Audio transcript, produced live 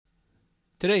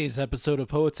Today's episode of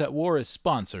Poets at War is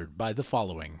sponsored by the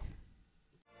following.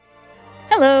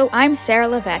 Hello, I'm Sarah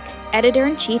Levesque,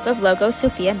 Editor-in-Chief of Logo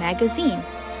Sophia magazine.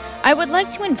 I would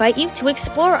like to invite you to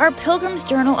explore our Pilgrim's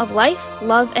Journal of Life,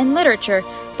 Love, and Literature,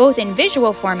 both in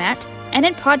visual format and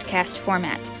in podcast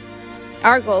format.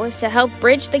 Our goal is to help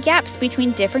bridge the gaps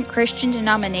between different Christian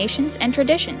denominations and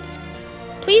traditions.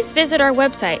 Please visit our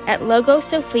website at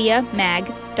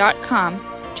logosophiamag.com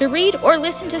to read or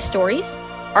listen to stories,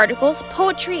 articles,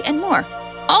 poetry, and more,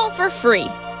 all for free.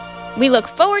 We look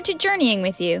forward to journeying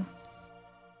with you.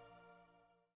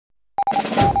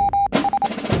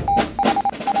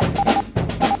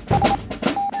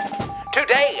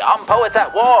 Today on Poets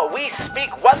at War, we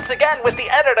speak once again with the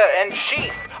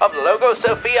editor-in-chief of Logo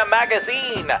Sophia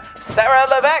magazine, Sarah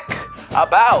Levesque,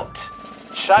 about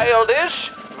Childish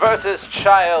versus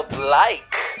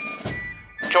Childlike.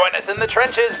 Join us in the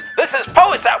trenches. This is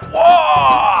Poets at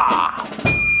War!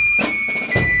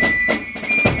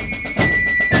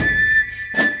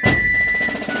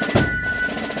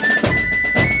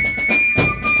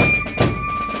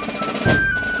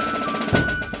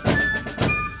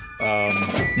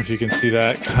 If you can see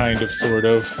that, kind of, sort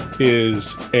of,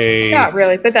 is a... Not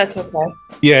really, but that's okay.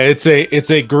 Yeah, it's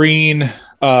a green...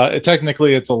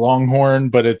 technically, it's a longhorn,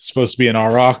 but it's supposed to be an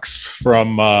aurochs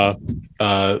from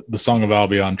the Song of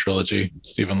Albion trilogy,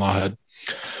 Stephen Lawhead.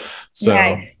 So,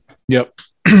 nice. Yep.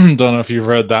 Don't know if you've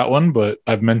read that one, but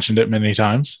I've mentioned it many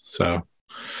times. So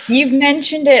you've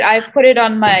mentioned it. I've put it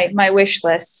on my wish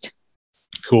list.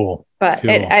 Cool. But cool.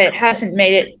 It hasn't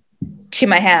made it to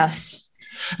my house.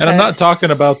 And I'm not talking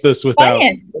about this without...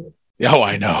 Oh,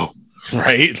 I know.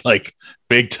 Right? Like,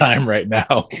 big time right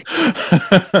now. You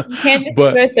can't just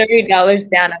put $30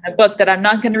 down on a book that I'm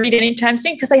not going to read anytime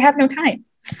soon because I have no time.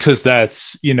 Because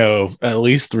that's, at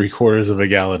least 3/4 of a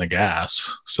gallon of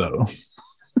gas. So...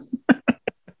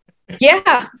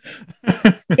 Yeah.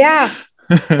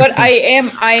 But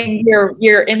I'm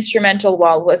your instrumental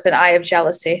wall with an eye of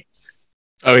jealousy.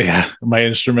 Oh yeah, my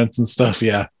instruments and stuff.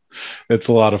 Yeah, it's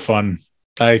a lot of fun.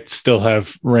 I still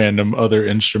have random other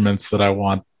instruments that I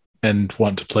want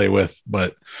to play with,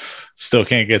 but still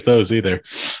can't get those either.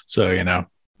 So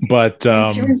but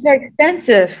instruments are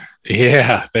expensive.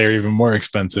 Yeah, they're even more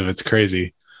expensive. It's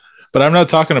crazy. But I'm not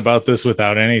talking about this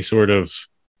without any sort of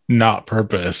not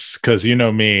purpose, because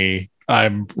me,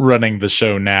 I'm running the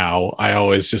show now. I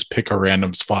always just pick a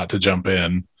random spot to jump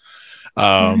in.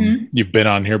 You've been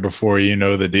on here before, you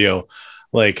know the deal.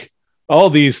 Like all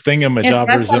these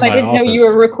thingamajobbers in my I didn't office. know you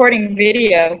were recording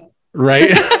video.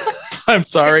 Right? I'm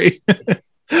sorry. But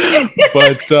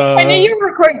I knew you were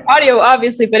recording audio,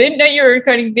 obviously, but I didn't know you were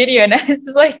recording video. And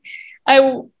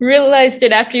I realized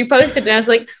it after you posted it. And I was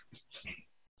like,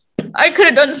 I could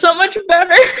have done so much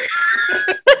better.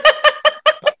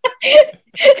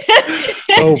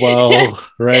 Oh well,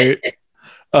 right.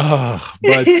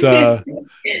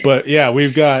 But yeah,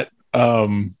 we've got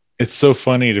it's so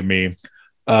funny to me.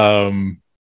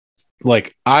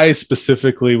 Like I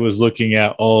specifically was looking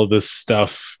at all of this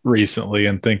stuff recently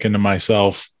and thinking to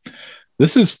myself,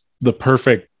 this is the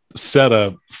perfect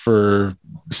setup for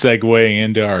segueing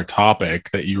into our topic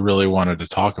that you really wanted to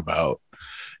talk about.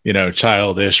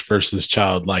 Childish versus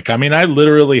childlike. I mean, I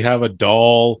literally have a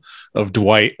doll of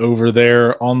Dwight over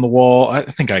there on the wall. I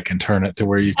think I can turn it to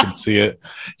where you can see it.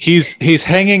 He's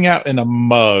hanging out in a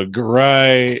mug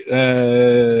right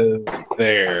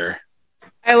there.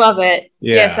 I love it.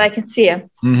 Yeah. Yes, I can see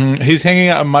him. Mm-hmm. He's hanging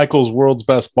out in Michael's world's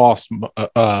best boss mug.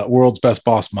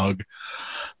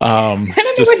 I don't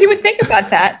know what you would think about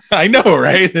that. I know,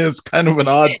 right? It's kind of an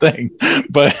odd thing,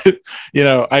 but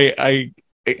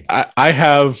I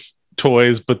have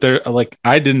toys, but they're like,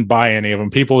 I didn't buy any of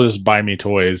them. People just buy me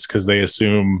toys because they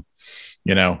assume,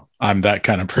 I'm that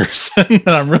kind of person. And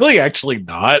I'm really actually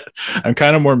not. I'm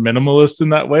kind of more minimalist in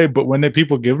that way. But when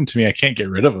people give them to me, I can't get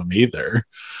rid of them either.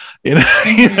 You know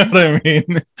what I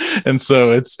mean? And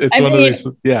so it's one of these,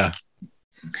 yeah.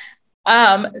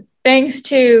 Thanks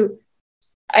to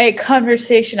a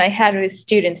conversation I had with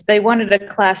students, they wanted a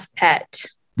class pet.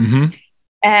 Mm-hmm.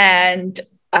 And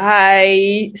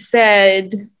I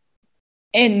said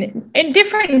in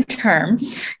different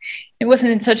terms, it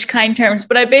wasn't in such kind terms,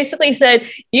 but I basically said,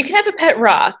 you can have a pet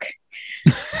rock.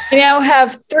 You now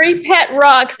have 3 pet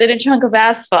rocks and a chunk of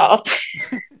asphalt.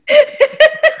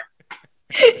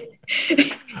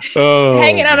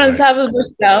 Hanging out on top of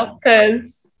the shelf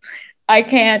because I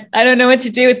don't know what to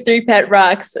do with 3 pet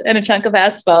rocks and a chunk of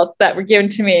asphalt that were given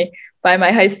to me by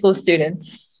my high school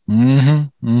students.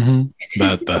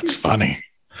 That's funny.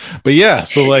 But yeah,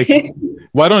 so like,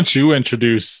 why don't you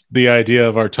introduce the idea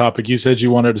of our topic? You said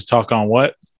you wanted to talk on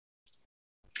what?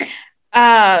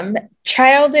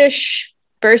 Childish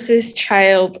versus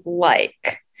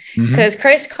childlike. Mhm. Because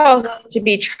Christ calls us to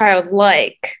be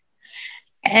childlike.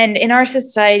 And in our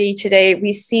society today,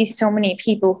 we see so many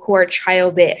people who are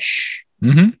childish.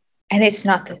 Mhm. And it's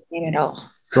not the same at all.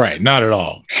 Right. Not at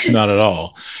all. Not at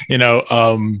all.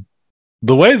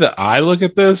 The way that I look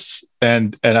at this,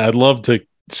 and I'd love to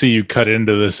see you cut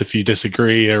into this if you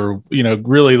disagree, or,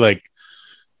 really like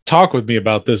talk with me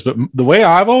about this. But the way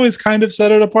I've always kind of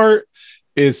set it apart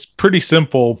is pretty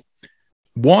simple.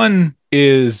 One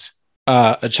is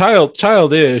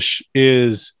childish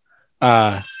is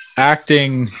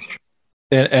acting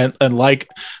and like,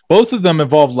 both of them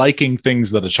involve liking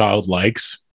things that a child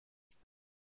likes,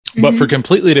 but for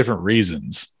completely different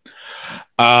reasons.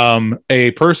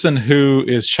 A person who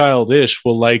is childish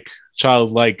will like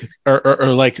childlike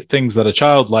or like things that a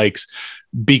child likes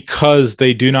because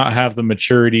they do not have the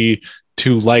maturity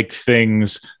to like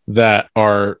things that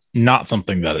are not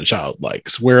something that a child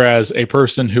likes. Whereas a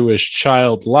person who is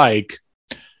childlike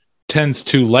tends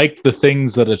to like the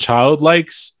things that a child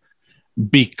likes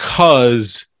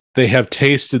because they have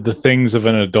tasted the things of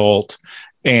an adult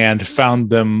and found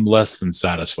them less than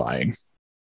satisfying.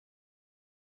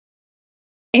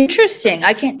 Interesting.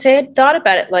 I can't say I'd thought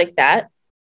about it like that.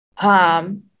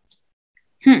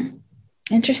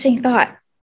 Interesting thought.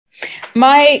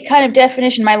 My kind of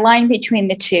definition, my line between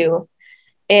the two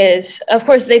is, of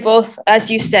course, they both,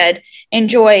 as you said,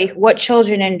 enjoy what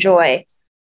children enjoy.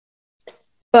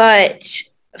 But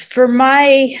for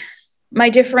my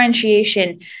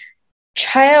differentiation,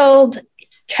 childish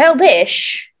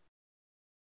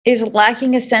is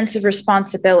lacking a sense of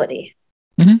responsibility.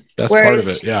 Mm-hmm. That's whereas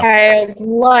part of it. Yeah.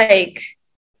 Childlike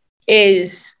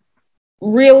is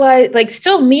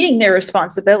still meeting their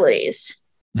responsibilities,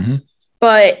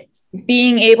 but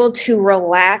being able to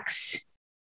relax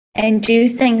and do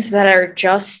things that are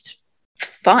just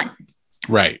fun.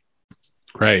 Right.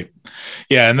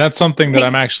 Yeah. And that's something that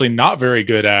I'm actually not very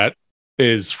good at,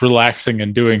 is relaxing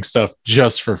and doing stuff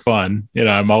just for fun.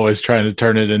 I'm always trying to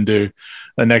turn it into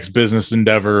the next business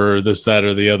endeavor or this, that,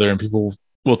 or the other. And people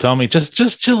will tell me,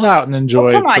 just chill out and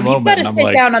enjoy the moment. You've got to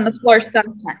sit down on the floor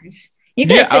sometimes. You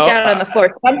got to sit down on the floor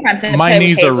sometimes. My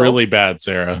knees are really bad,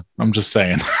 Sarah. I'm just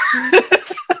saying.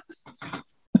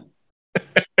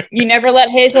 You never let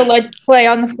Hazel play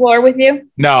on the floor with you?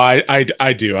 No,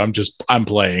 I do. I'm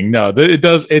playing. No, it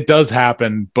does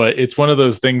happen, but it's one of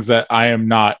those things that I am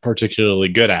not particularly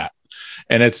good at.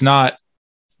 And it's not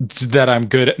that I'm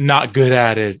not good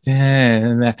at it.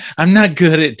 I'm not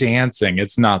good at dancing.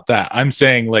 It's not that. I'm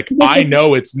saying, like, I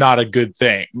know it's not a good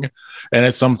thing, and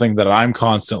it's something that I'm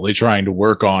constantly trying to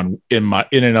work on in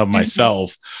and of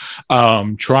myself,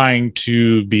 trying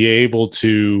to be able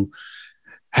to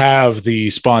have the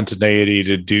spontaneity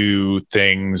to do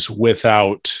things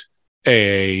without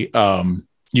a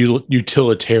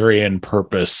utilitarian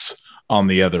purpose on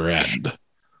the other end.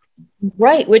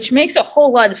 Right, which makes a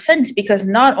whole lot of sense, because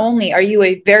not only are you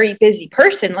a very busy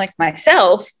person like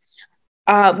myself,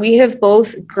 we have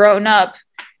both grown up,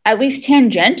 at least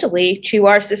tangentially, to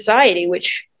our society,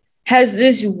 which has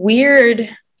this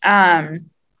weird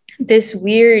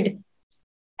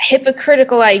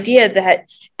hypocritical idea that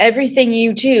everything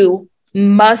you do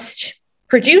must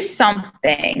produce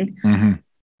something,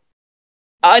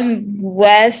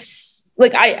 unless,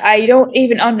 like, I don't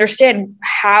even understand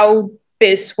how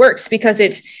this works, because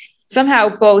it's somehow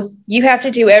both you have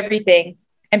to do everything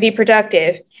and be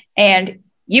productive, and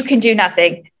you can do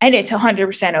nothing, and it's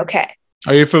 100% okay.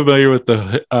 Are you familiar with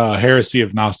the heresy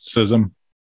of Gnosticism?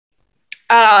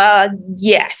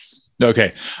 Yes.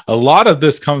 Okay. A lot of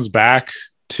this comes back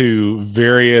to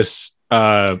various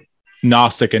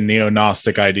Gnostic and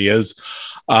neo-Gnostic ideas.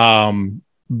 I've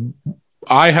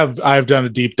done a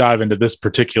deep dive into this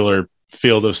particular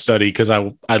field of study because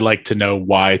I'd like to know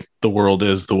why the world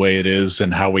is the way it is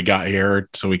and how we got here,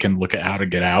 so we can look at how to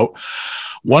get out.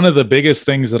 One of the biggest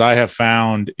things that I have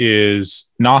found is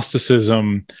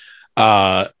Gnosticism.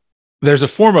 There's a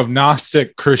form of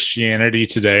Gnostic Christianity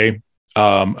today,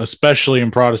 especially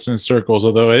in Protestant circles,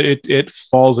 although it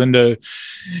falls into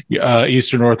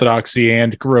Eastern Orthodoxy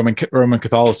and Roman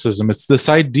Catholicism. It's this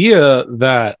idea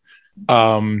that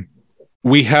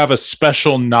we have a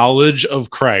special knowledge of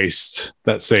Christ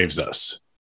that saves us,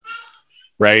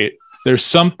 right? There's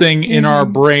something in our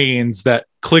brains that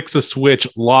clicks a switch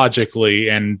logically,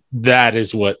 and that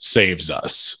is what saves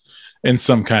us in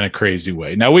some kind of crazy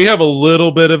way. Now, we have a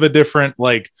little bit of a different,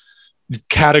 like,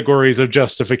 categories of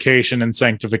justification and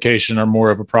sanctification are more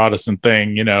of a Protestant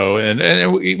thing,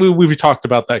 and we've talked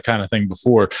about that kind of thing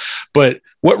before. But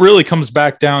what really comes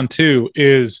back down to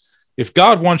is, if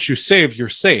God wants you saved, you're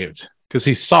saved. because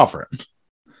he's sovereign.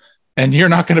 And you're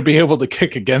not going to be able to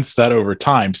kick against that over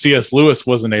time. C.S. Lewis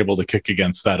wasn't able to kick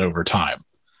against that over time.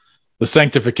 The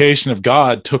sanctification of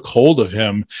God took hold of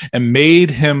him and made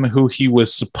him who he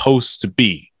was supposed to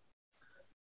be,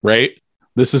 right?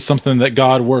 This is something that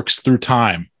God works through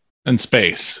time and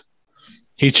space.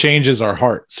 He changes our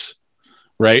hearts,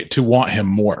 right, to want him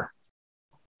more.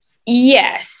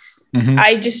 Yes. Mhm.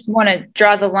 I just want to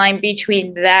draw the line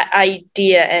between that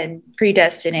idea and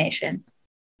predestination.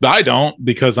 I don't,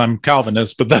 because I'm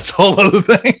Calvinist, but that's a whole other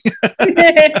thing.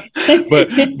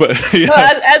 but yeah.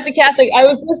 Well, as a Catholic, I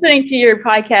was listening to your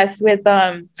podcast with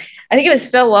I think it was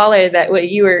Phil Lawler that what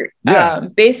you were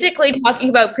basically talking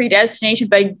about predestination,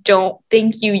 but I don't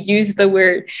think you used the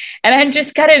word. And I'm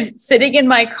just kind of sitting in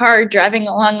my car driving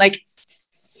along like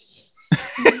just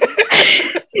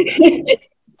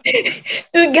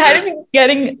kind of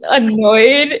getting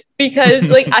annoyed because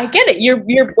like I get it.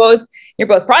 You're both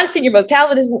Protestant, you're both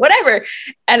Calvinist, whatever.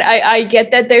 And I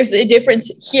get that there's a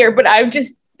difference here, but I'm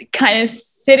just kind of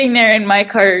sitting there in my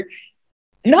car,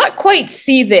 not quite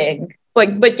seething,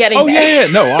 but getting there.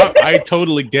 Yeah. No, I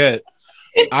totally get.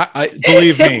 I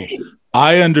believe me,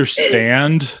 I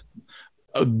understand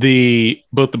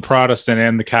both the Protestant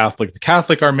and the Catholic. The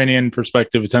Catholic Arminian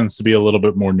perspective tends to be a little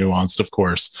bit more nuanced, of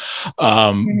course.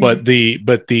 But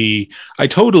I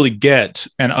totally get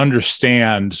and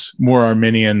understand more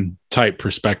Arminian type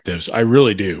perspectives. I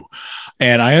really do.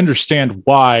 And I understand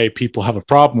why people have a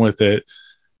problem with it.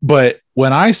 But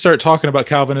when I start talking about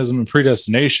Calvinism and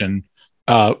predestination,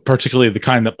 particularly the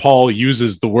kind that Paul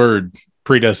uses the word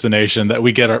predestination, that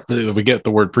we get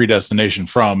the word predestination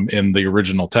from in the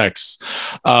original texts,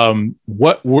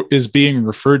 what is being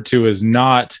referred to is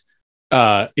not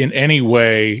in any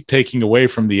way taking away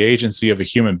from the agency of a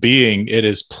human being. It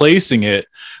is placing it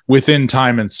within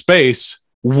time and space,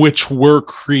 which were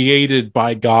created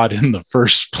by God in the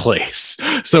first place.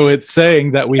 So it's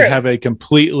saying that we have a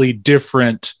completely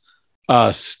different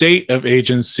state of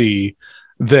agency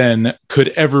than could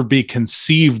ever be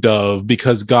conceived of,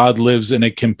 because God lives in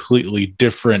a completely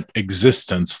different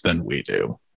existence than we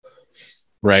do.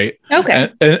 Right. Okay.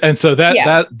 And so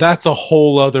that's a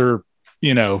whole other,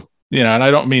 and I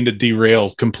don't mean to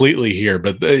derail completely here,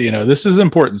 but this is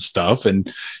important stuff.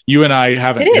 And you and I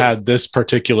haven't had this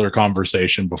particular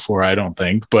conversation before, I don't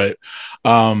think, but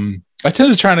I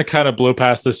tend to try to kind of blow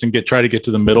past this and try to get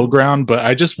to the middle ground. But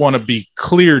I just want to be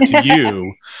clear to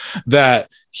you that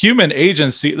human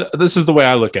agency, this is the way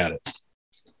I look at it.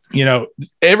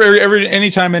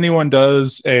 Anytime anyone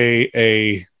does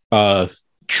a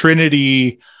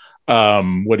Trinity,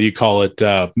 what do you call it?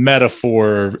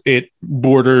 Metaphor, it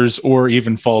borders or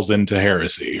even falls into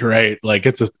heresy, right? Like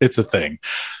it's a thing.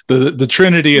 The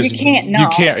Trinity is, you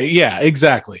can't. Yeah,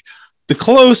 exactly. The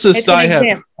closest I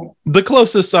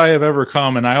have ever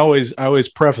come, and I always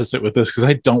preface it with this because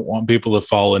I don't want people to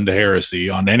fall into heresy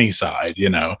on any side,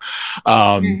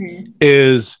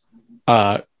 is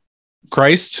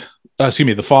Christ,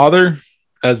 the Father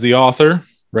as the author,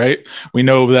 right? We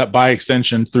know that by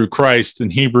extension through Christ in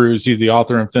Hebrews, he's the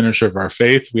author and finisher of our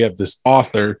faith. We have this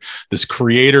author, this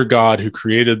creator God who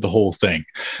created the whole thing.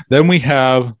 Then we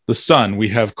have the Son, we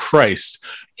have Christ.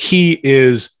 He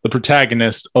is the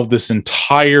protagonist of this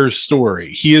entire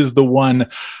story. He is the one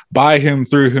by whom,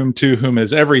 through whom, to whom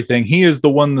is everything. He is the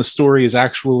one the story is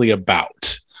actually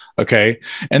about. Okay.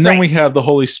 And then we have the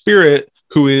Holy Spirit,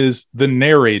 who is the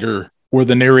narrator or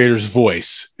the narrator's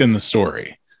voice in the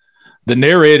story. The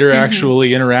narrator actually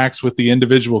interacts with the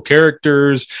individual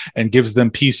characters and gives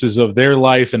them pieces of their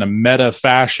life in a meta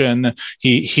fashion.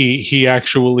 He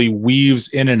actually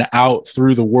weaves in and out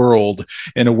through the world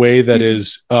in a way that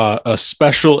is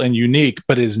special and unique,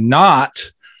 but is not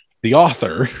the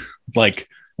author, like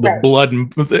the blood,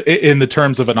 in the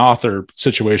terms of an author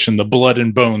situation, the blood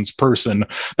and bones person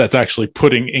that's actually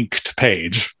putting ink to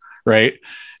page, right?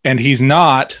 And he's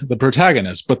not the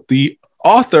protagonist, but the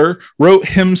author wrote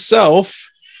himself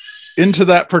into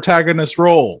that protagonist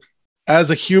role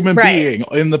as a human being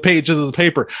in the pages of the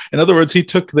paper. In other words, he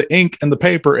took the ink and the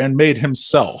paper and made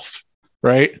himself,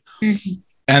 right?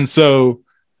 And so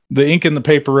the ink and the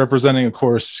paper representing, of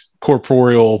course,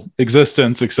 corporeal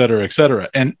existence, et cetera, et cetera.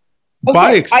 And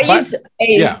I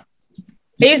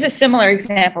use a similar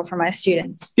example for my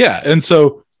students. Yeah. And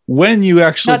so when you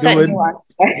actually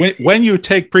when you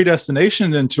take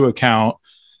predestination into account,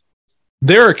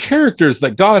 there are characters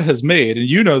that God has made, and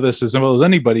you know this as well as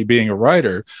anybody being a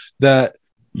writer, that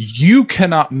you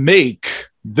cannot make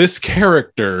this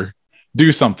character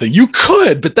do something. You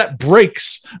could, but that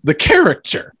breaks the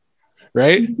character,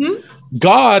 right? Mm-hmm.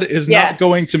 God is not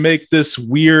going to make this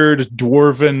weird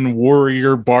dwarven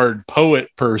warrior bard poet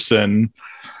person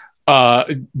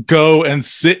go and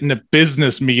sit in a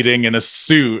business meeting in a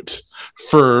suit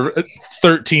for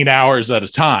 13 hours at a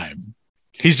time.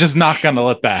 He's just not going to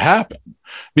let that happen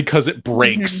because it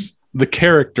breaks the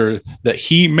character that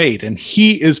he made, and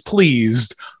he is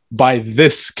pleased by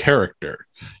this character.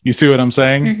 You see what I'm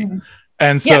saying? Mm-hmm.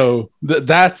 And so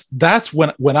that's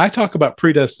when I talk about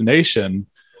predestination,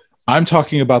 I'm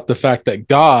talking about the fact that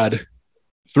God,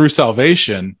 through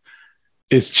salvation,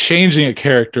 is changing a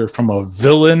character from a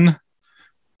villain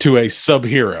to a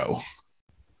sub-hero,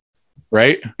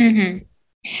 right? Mm-hmm.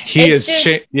 He is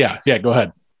go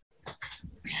ahead.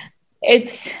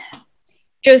 It's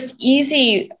just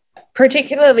easy,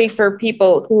 particularly for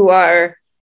people who are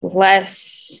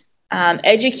less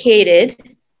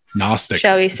educated, Gnostic,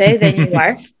 shall we say, than you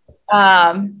are.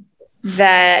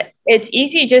 That it's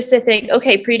easy just to think,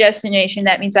 okay, predestination,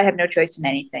 that means I have no choice in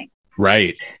anything.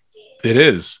 Right. It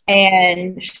is.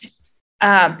 And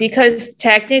because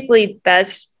technically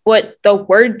that's what the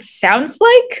word sounds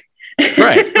like.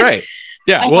 Right.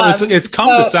 Yeah. Well, it's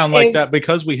come to sound like that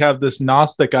because we have this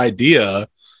Gnostic idea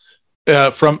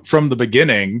from the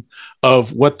beginning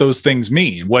of what those things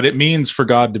mean, what it means for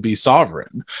God to be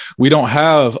sovereign. We don't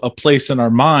have a place in our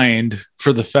mind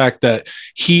for the fact that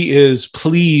he is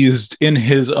pleased in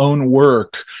his own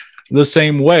work the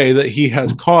same way that he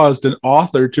has caused an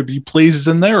author to be pleased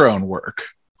in their own work.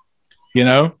 You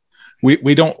know,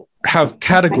 we don't have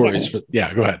categories for.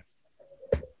 Yeah, go ahead.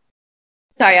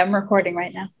 Sorry, I'm recording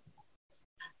right now.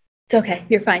 It's okay.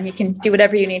 You're fine. You can do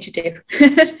whatever you need to do.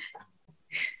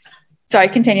 Sorry,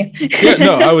 continue. Yeah,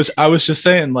 no, I was just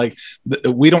saying, like,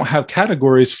 we don't have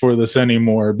categories for this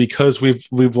anymore because we've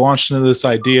launched into this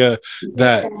idea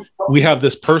that we have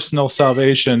this personal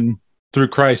salvation through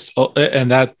Christ,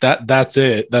 and that's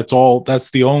it. That's all.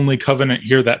 That's the only covenant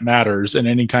here that matters in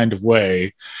any kind of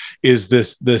way. Is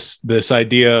this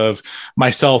idea of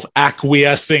myself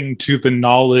acquiescing to the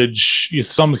knowledge,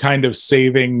 some kind of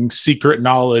saving secret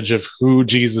knowledge of who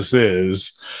Jesus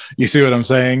is. You see what I'm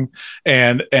saying?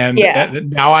 And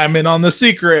now I'm in on the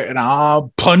secret, and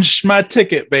I'll punch my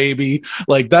ticket, baby.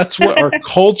 Like that's what our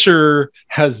culture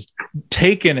has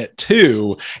taken it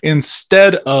to,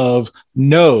 instead of,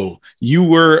 no, you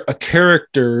were a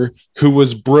character who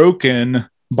was broken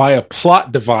by a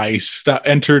plot device that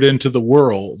entered into the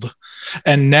world,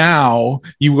 and now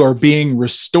you are being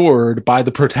restored by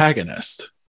the protagonist.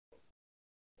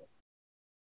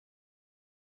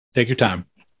 Take your time.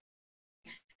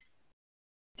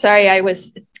 Sorry,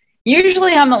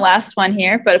 usually I'm the last one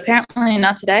here, but apparently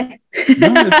not today.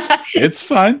 No, it's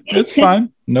fine. It's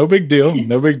fine. No big deal.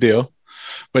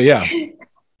 But yeah,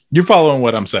 you're following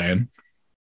what I'm saying.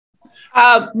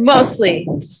 Mostly.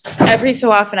 Every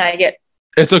so often I get.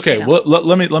 It's okay. Well,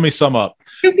 let me sum up.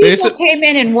 Two people came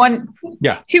in in one.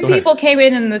 Yeah. Two people came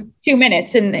in the 2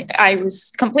 minutes, and I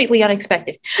was completely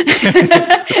unexpected.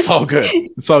 It's all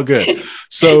good.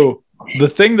 So the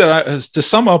thing to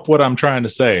sum up what I'm trying to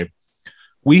say,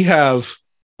 we have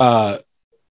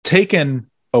taken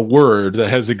a word that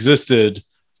has existed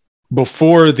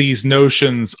before these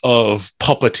notions of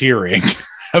puppeteering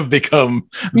have become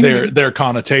their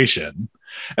connotation.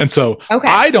 And so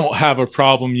I don't have a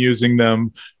problem using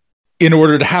them in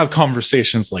order to have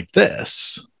conversations like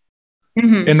this,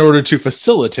 in order to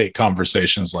facilitate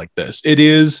conversations like this. It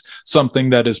is something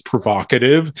that is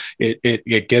provocative.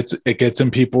 It gets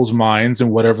in people's minds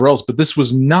and whatever else. But this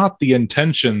was not the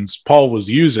intentions Paul was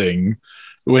using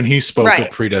when he spoke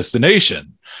of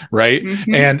predestination, right?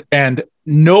 And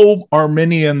no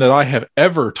Arminian that I have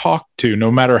ever talked to,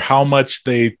 no matter how much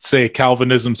they say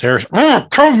Calvinism's heresy,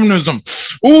 Calvinism,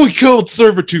 he killed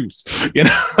servitude,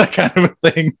 that kind of a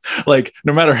thing. Like,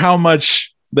 no matter how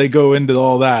much they go into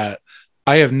all that,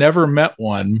 I have never met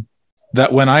one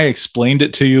that when I explained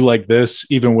it to you like this,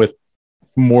 even with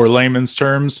more layman's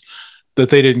terms,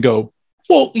 that they didn't go,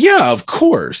 well, yeah, of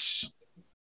course.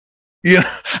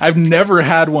 I've never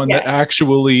had one that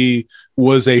actually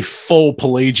was a full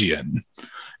Pelagian,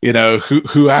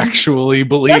 who actually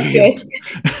believed,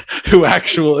 who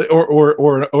actually,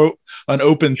 or an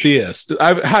open theist.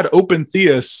 I've had open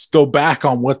theists go back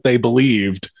on what they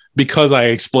believed because I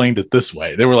explained it this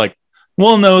way. They were like,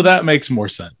 well, no, that makes more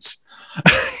sense.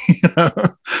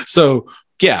 So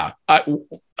yeah,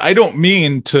 I don't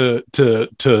mean to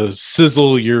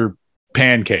sizzle your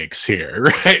pancakes here,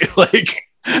 right? Like,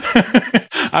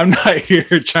 I'm not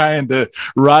here trying to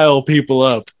rile people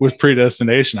up with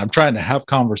predestination. I'm trying to have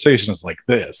conversations like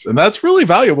this, and that's really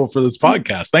valuable for this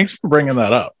podcast. Thanks for bringing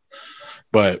that up.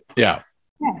 But yeah.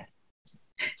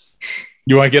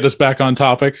 You want to get us back on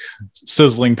topic?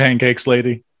 Sizzling pancakes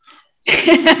lady. You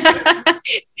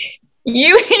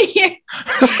and you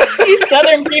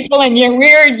Southern people and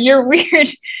your weird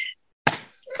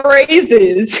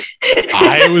phrases.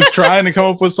 I was trying to come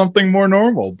up with something more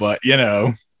normal, but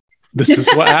this is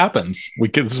what happens.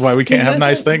 This is why we can't have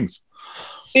nice things.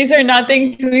 These are not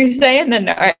things we say in the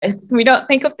North. We don't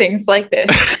think of things like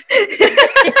this.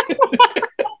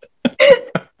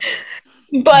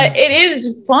 But it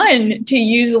is fun to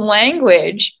use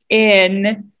language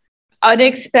in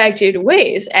unexpected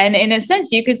ways. And in a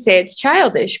sense, you could say it's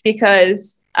childish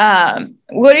because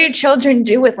what do children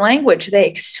do with language? They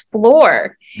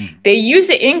explore. They use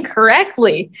it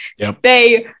incorrectly. Yep.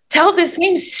 They tell the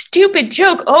same stupid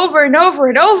joke over and over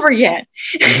and over again.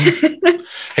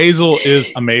 Hazel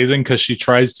is amazing because she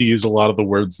tries to use a lot of the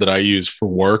words that I use for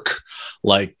work,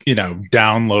 like,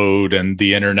 download and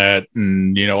the internet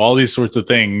and, all these sorts of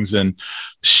things. And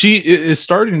she is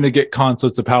starting to get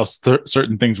concepts of how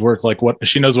certain things work, like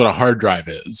she knows what a hard drive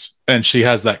is. And she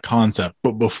has that concept.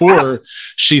 But before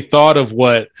she thought of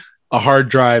what a hard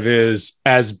drive is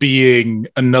as being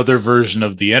another version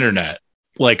of the internet.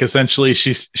 Like essentially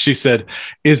she said,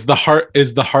 is the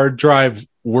hard drive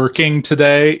working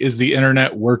today? Is the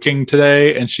internet working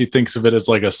today? And she thinks of it as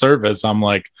like a service. I'm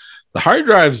like, the hard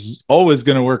drive's always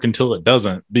going to work until it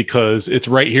doesn't, because it's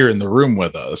right here in the room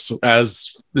with us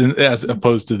as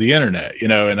opposed to the internet,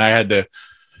 and I had to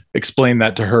explain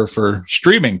that to her for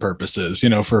streaming purposes,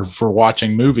 for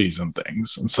watching movies and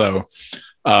things. And so,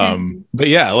 but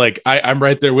yeah, like I'm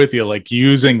right there with you. Like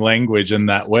using language in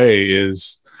that way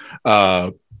is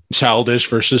childish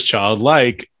versus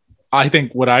childlike. I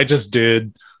think what I just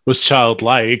did was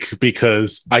childlike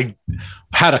because I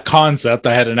had a concept.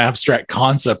 I had an abstract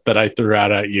concept that I threw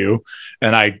out at you,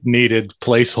 and I needed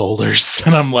placeholders.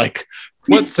 And I'm like,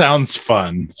 what sounds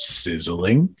fun?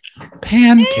 Sizzling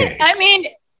pancake. I mean,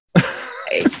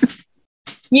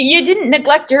 you didn't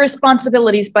neglect your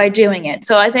responsibilities by doing it.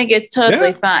 So I think it's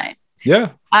totally fine. Yeah.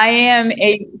 I am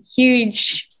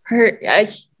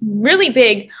really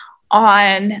big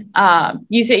on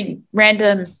using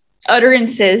random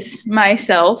utterances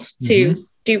myself to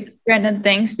do random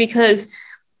things, because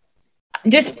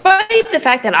despite the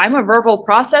fact that I'm a verbal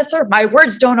processor, my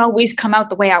words don't always come out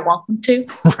the way I want them to.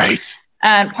 Right.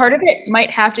 And part of it might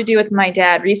have to do with my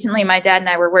dad. Recently, my dad and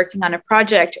I were working on a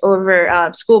project over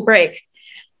school break.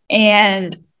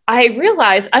 And I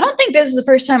realized, I don't think this is the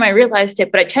first time I realized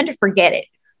it, but I tend to forget it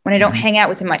when I don't hang out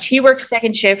with him much. He works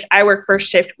second shift. I work first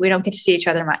shift. We don't get to see each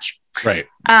other much. Right.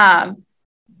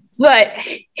 But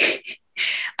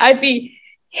I'd be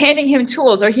handing him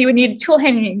tools, or he would need a tool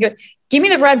handing and go, give me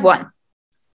the red one.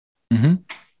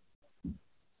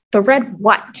 The red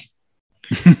what?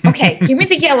 Okay, give me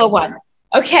the yellow one.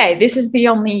 Okay, this is the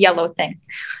only yellow thing.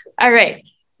 All right,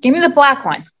 give me the black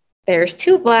one. There's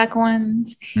two black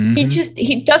ones.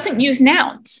 He doesn't use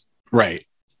nouns. Right.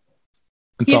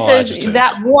 It's he says adjectives.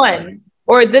 That one,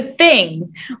 or the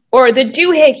thing, or the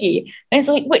doohickey. And it's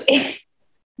like, wait,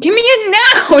 give me a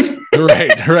noun.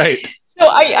 Right. So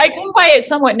I come by it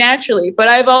somewhat naturally, but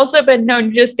I've also been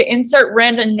known just to insert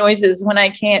random noises when I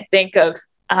can't think of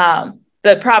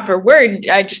the proper word.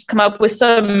 I just come up with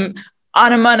some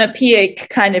onomatopoeic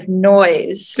kind of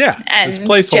noise. Yeah, and it's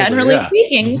placeholder, generally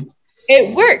speaking,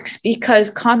 it works because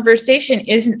conversation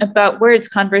isn't about words.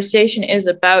 Conversation is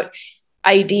about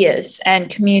ideas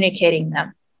and communicating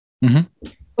them.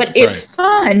 But it's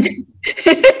fun.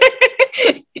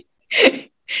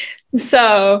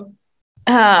 So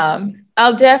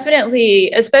I'll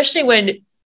definitely, especially when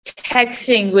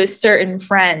texting with certain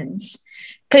friends,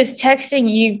 because texting,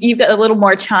 you've got a little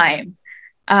more time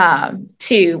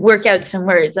to work out some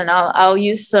words, and I'll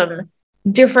use some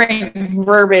different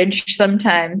verbiage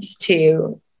sometimes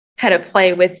to kind of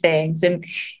play with things and,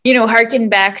 harken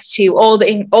back to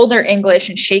older English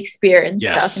and Shakespeare and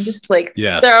stuff, and just throw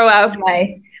out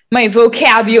my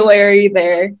vocabulary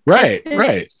there. Right.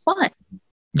 It's fun.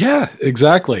 Yeah,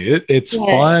 exactly. It's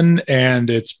fun, and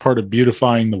it's part of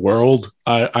beautifying the world.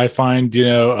 I find,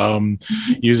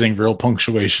 using real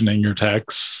punctuation in your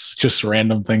texts, just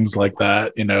random things like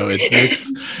that,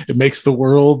 it makes the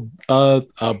world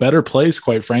a better place,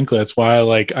 quite frankly. That's why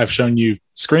I've shown you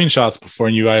screenshots before,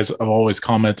 and you guys have always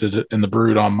commented in the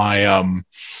Brood on my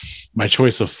my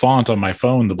choice of font on my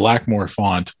phone, the Blackmore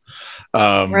font.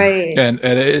 Right. And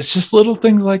it's just little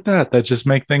things like that just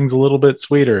make things a little bit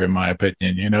sweeter, in my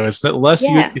opinion. It's not less.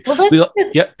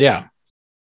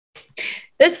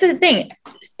 That's the thing.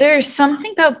 There's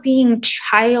something about being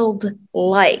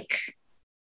childlike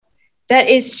that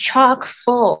is chock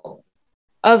full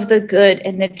of the good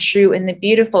and the true and the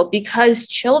beautiful, because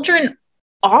children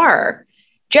are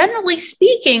generally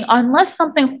speaking, unless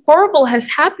something horrible has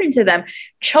happened to them,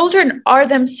 children are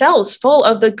themselves full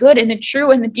of the good and the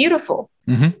true and the beautiful.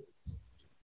 Mm-hmm.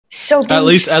 So at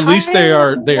least they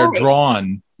are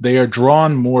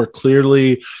drawn more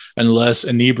clearly and less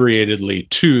inebriatedly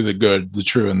to the good, the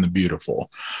true, and the beautiful.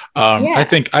 I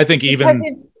think that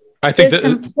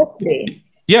simplicity.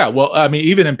 Yeah, well, I mean,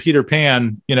 even in Peter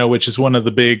Pan, which is one of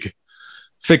the big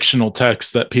fictional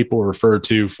texts that people refer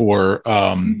to for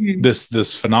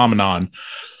this phenomenon,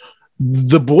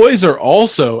 the boys are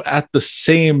also at the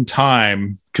same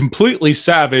time completely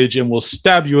savage and will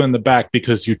stab you in the back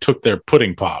because you took their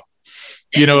pudding pop.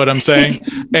 You know what I'm saying?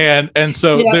 And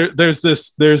so there's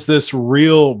this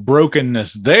real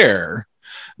brokenness there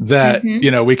that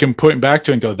we can point back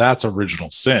to and go, that's original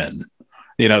sin.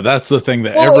 That's the thing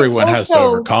that everyone has to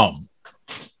overcome.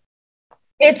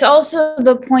 It's also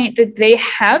the point that they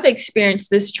have experienced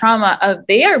this trauma of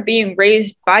they are being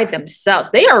raised by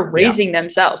themselves. They are raising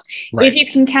themselves. Right. If you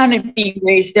can count it being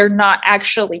raised, they're not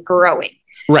actually growing.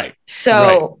 Right.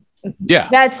 So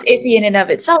that's iffy in and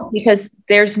of itself because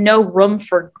there's no room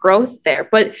for growth there.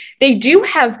 But they do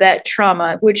have that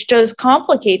trauma, which does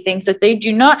complicate things that they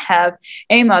do not have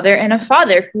a mother and a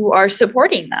father who are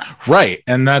supporting them. Right.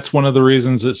 And that's one of the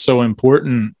reasons it's so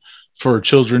important for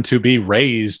children to be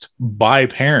raised by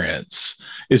parents,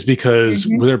 is because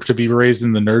they're to be raised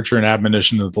in the nurture and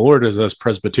admonition of the Lord, as us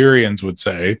Presbyterians would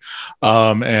say,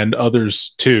 and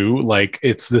others too. Like,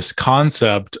 it's this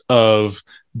concept of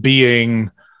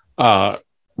being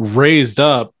raised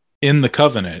up in the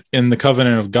covenant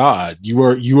of God.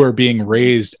 You are being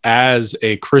raised as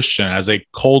a Christian, as a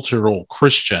cultural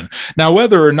Christian. Now,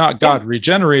 whether or not God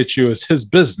regenerates you is his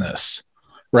business,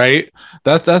 right?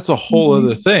 That's a whole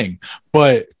other thing.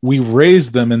 But we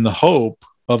raise them in the hope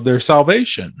of their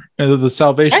salvation, and of the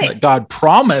salvation that God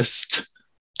promised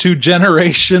to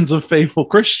generations of faithful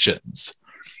Christians.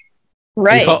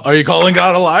 Right. Are you calling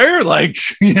God a liar? Like,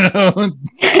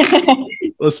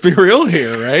 let's be real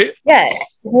here, right? Yeah.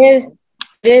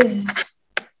 It's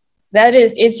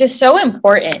just so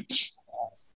important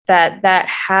that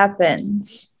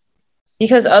happens.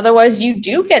 Because otherwise you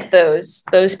do get those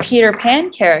Peter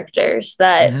Pan characters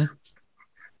that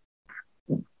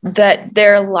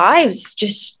their lives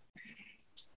just,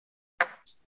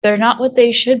 they're not what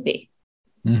they should be.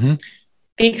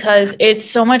 Because it's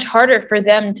so much harder for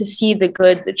them to see the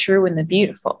good, the true, and the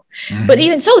beautiful. But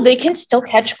even so, they can still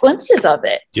catch glimpses of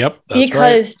it. Yep.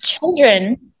 Because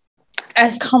children,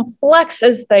 as complex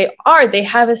as they are, they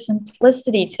have a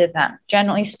simplicity to them,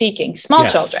 generally speaking. Small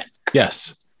children.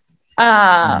 Yes.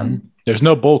 There's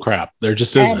no bull crap. There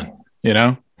just isn't,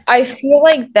 I feel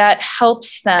like that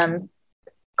helps them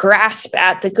grasp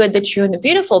at the good, the true, and the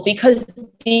beautiful, because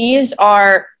these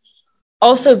are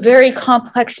also very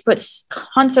complex, but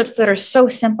concepts that are so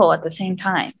simple at the same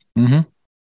time.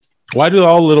 Why do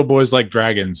all little boys like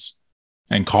dragons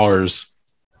and cars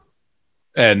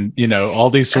and,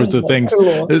 all these sorts of things?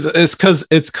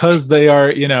 It's because they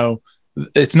are,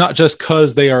 it's not just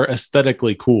because they are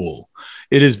aesthetically cool.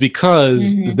 It is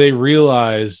because they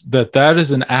realize that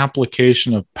is an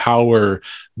application of power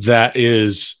that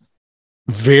is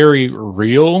very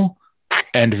real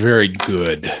and very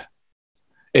good.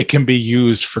 It can be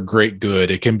used for great good.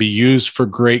 It can be used for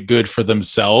great good for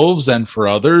themselves and for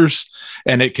others.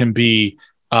 And it can be,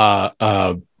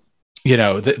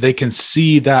 they can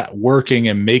see that working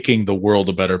and making the world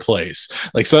a better place.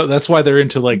 Like, so that's why they're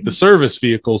into like the service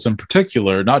vehicles in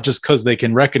particular, not just because they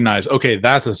can recognize, okay,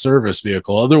 that's a service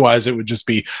vehicle. Otherwise it would just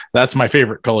be, that's my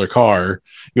favorite color car,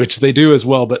 which they do as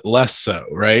well, but less so,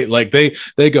 right? Like they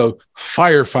go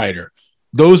firefighter.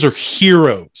 Those are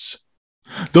heroes.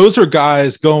 Those are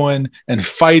guys going and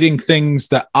fighting things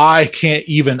that I can't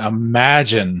even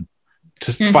imagine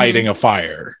fighting a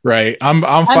fire, right? I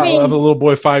have a little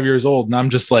boy 5 years old, and I'm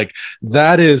just like,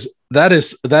 that is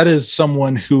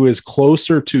someone who is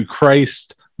closer to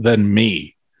Christ than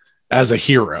me as a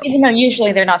hero. Even though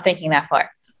usually they're not thinking that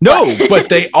far. No, but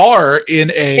they are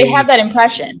they have that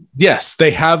impression. Yes,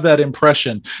 they have that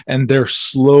impression, and they're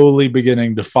slowly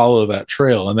beginning to follow that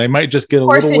trail, and they might just get a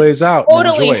little ways out.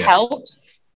 Totally helps.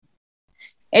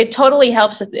 It totally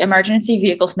helps that the emergency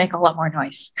vehicles make a lot more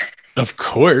noise. Of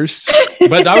course.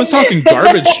 But I was talking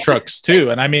garbage trucks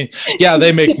too. And I mean, yeah,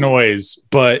 they make noise,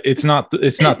 but it's not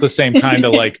the same kind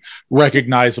of like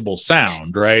recognizable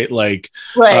sound, right? Like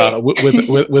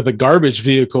with a garbage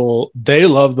vehicle, they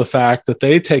love the fact that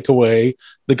they take away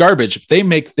the garbage. They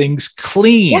make things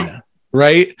clean,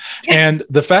 right? Yeah. And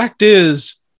the fact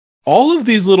is, all of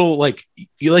these little, like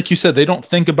you said, they don't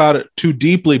think about it too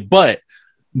deeply, but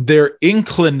their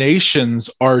inclinations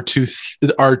are to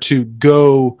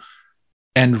go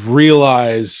and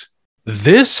realize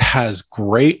this has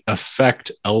great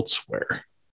effect elsewhere.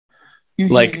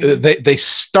 Like they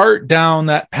start down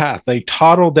that path, they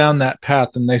toddle down that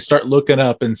path, and they start looking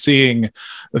up and seeing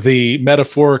the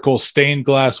metaphorical stained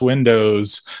glass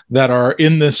windows that are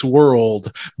in this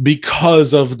world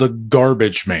because of the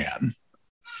garbage man.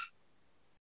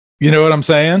 You know what I'm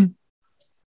saying?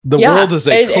 The world is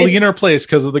a cleaner place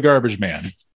because of the garbage man.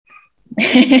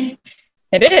 It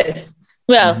is.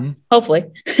 Well, hopefully.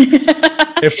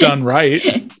 If done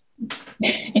right.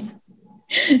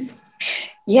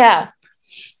 Yeah.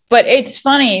 But it's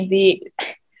funny,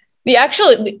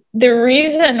 the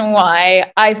reason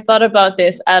why I thought about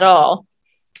this at all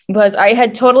was I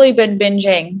had totally been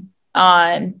binging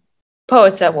on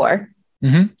Poets at War.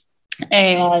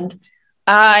 And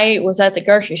I was at the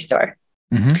grocery store.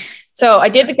 So I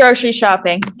did the grocery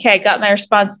shopping. Okay, got my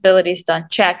responsibilities done.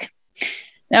 Check.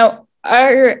 Now,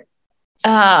 the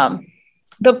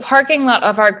parking lot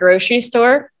of our grocery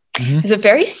store has a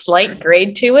very slight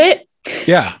grade to it.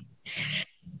 Yeah.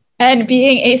 And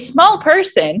being a small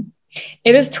person,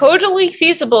 it is totally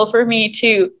feasible for me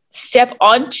to step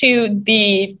onto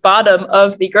the bottom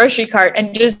of the grocery cart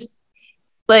and just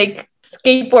like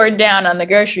skateboard down on the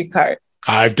grocery cart.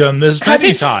 I've done this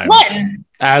many times. Fun.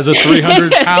 As a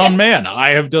 300-pound man, I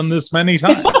have done this many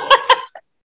times.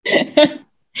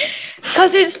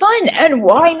 Because it's fun, and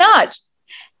why not?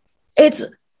 It's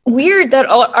weird that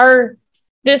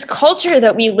this culture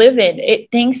that we live in,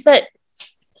 it thinks that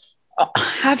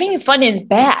having fun is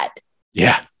bad.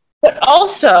 Yeah. But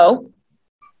also,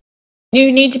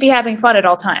 you need to be having fun at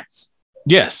all times.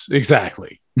 Yes,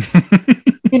 exactly.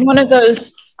 In one of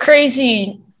those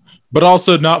crazy... But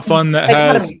also not fun that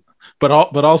has... But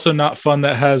also not fun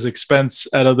that has expense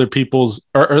at other people's...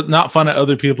 Or not fun at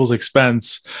other people's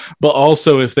expense, but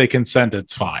also if they consent,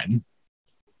 it's fine.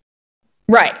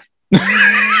 Right.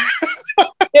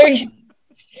 There's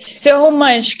so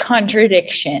much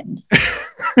contradiction.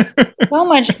 So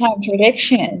much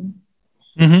contradiction.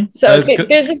 So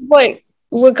this is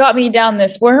what got me down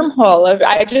this wormhole.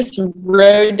 I just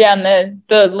rode down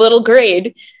the little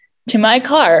grade to my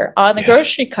car on the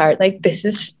grocery cart. Like, this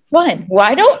is fun.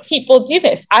 Why don't people do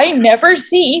this? I never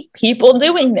see people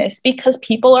doing this because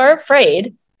people are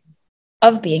afraid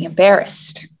of being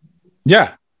embarrassed.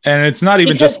 Yeah. And it's not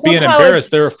even just being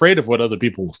embarrassed. They're afraid of what other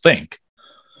people will think.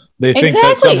 They think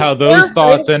that somehow those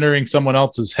thoughts entering someone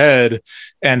else's head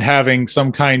and having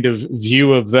some kind of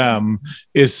view of them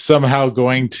is somehow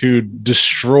going to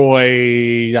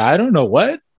destroy, I don't know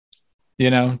what,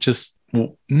 just...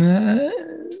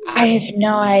 I have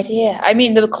no idea. I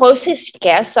mean, the closest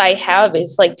guess I have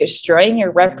is like destroying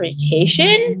your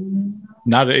reputation.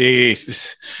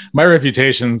 My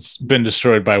reputation's been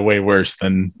destroyed by way worse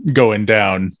than going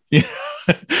down.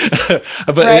 But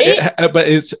right? But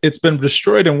it's been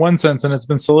destroyed in one sense and it's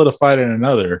been solidified in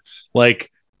another.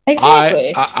 Like,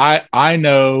 exactly. I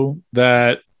know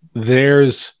that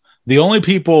there's the only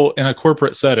people in a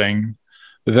corporate setting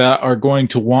that are going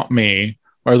to want me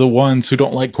are the ones who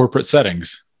don't like corporate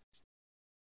settings.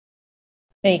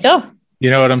 There you go. You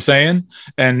know what I'm saying?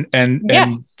 And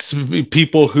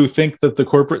people who think that the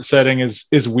corporate setting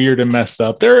is weird and messed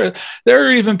up. There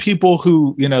are even people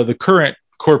who, the current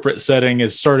corporate setting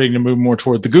is starting to move more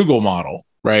toward the Google model,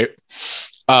 right?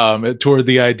 Toward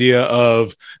the idea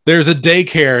of there's a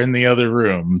daycare in the other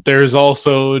room. There's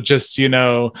also just,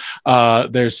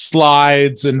 there's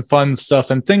slides and fun stuff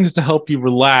and things to help you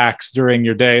relax during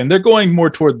your day. And they're going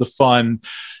more toward the fun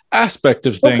aspect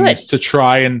of things to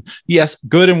try and, yes,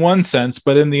 good in one sense,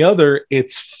 but in the other,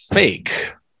 it's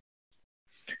fake.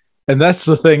 And that's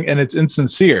the thing. And it's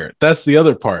insincere. That's the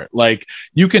other part. Like,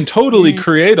 you can totally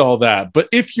create all that, but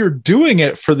if you're doing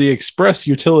it for the express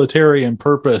utilitarian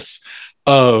purpose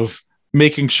of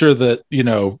making sure that,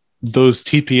 those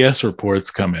TPS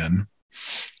reports come in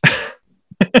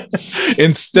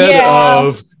instead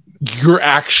of you're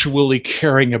actually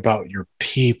caring about your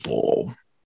people.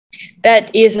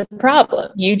 That is a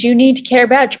problem. You do need to care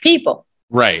about your people.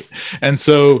 Right. And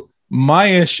so my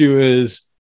issue is,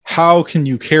 how can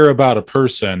you care about a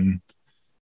person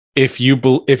if you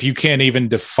can't even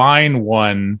define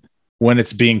one when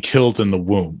it's being killed in the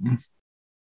womb?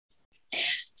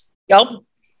 Yep.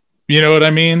 You know what I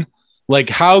mean? Like,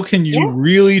 how can you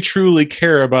really truly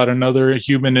care about another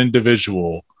human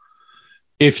individual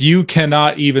if you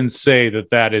cannot even say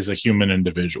that is a human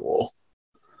individual?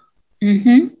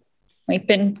 We've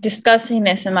been discussing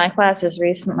this in my classes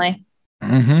recently.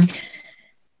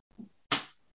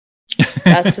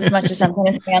 That's as much as I'm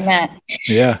going to say on that.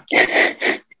 Yeah.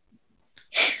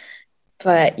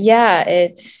 But yeah,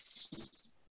 it's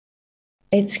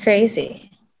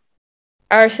crazy.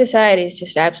 our society is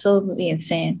just absolutely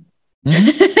insane.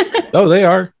 Oh, they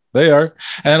are.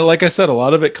 And like I said, a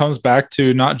lot of it comes back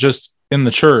to not just in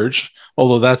the church,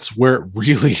 although that's where it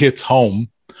really hits home.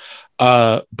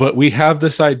 But we have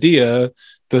this idea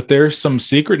that there's some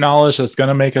secret knowledge that's going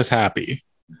to make us happy.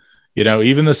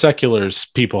 Even the seculars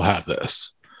people have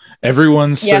this.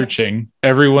 Everyone's searching.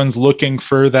 Everyone's looking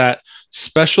for that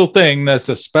special thing that's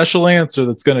a special answer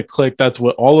that's going to click. That's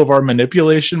what all of our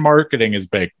manipulation marketing is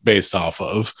based off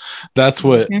of. That's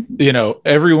what,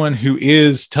 everyone who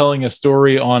is telling a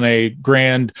story on a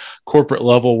grand corporate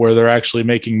level where they're actually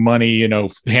making money,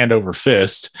 hand over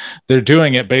fist, they're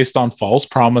doing it based on false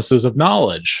promises of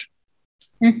knowledge.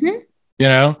 Which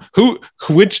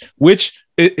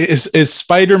is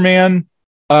Spider-Man,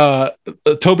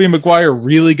 Tobey Maguire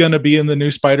really going to be in the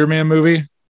new Spider-Man movie?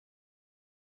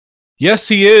 Yes,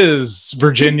 he is,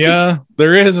 Virginia.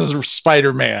 There is a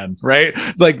Spider-Man, right?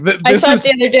 Like I saw it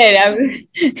the other day.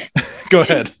 Go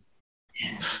ahead.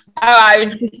 I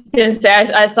was just going to say,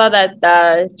 I saw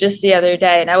that just the other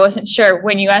day, and I wasn't sure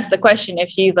when you asked the question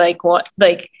if you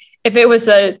if it was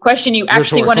a question you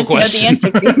actually wanted to know the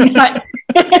answer to.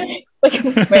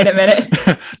 Wait a minute.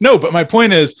 No, but my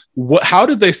point is, how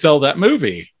did they sell that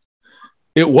movie?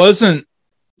 It wasn't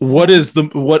what is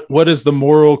the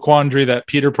moral quandary that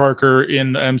Peter Parker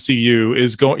in the MCU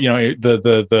is going,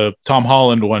 the Tom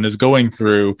Holland one is going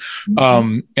through,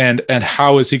 and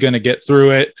how is he going to get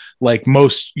through it? Like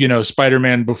most,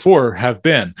 Spider-Man before have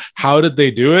been. How did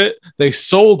they do it? They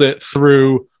sold it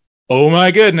through, oh my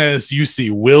goodness, you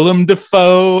see Willem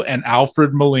Dafoe and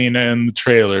Alfred Molina in the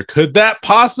trailer. Could that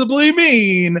possibly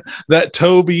mean that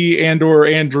Toby and/or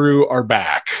Andrew are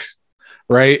back?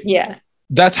 Right? Yeah.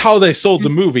 That's how they sold the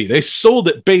movie. They sold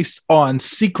it based on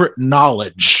secret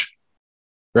knowledge,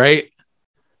 right?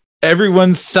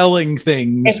 Everyone's selling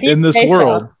things in this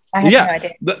world. I have no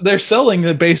idea. They're selling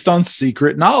it based on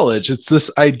secret knowledge. It's this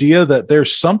idea that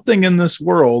there's something in this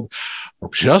world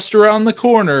just around the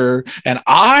corner, and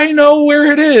I know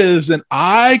where it is, and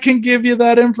I can give you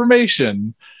that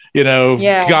information.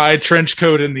 Guy trench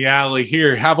coat in the alley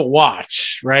here, have a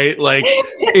watch, right? Like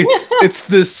it's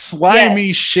this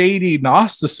slimy, shady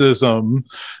Gnosticism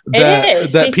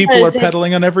that people are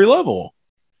peddling on every level.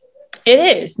 It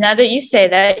is. Now that you say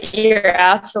that, you're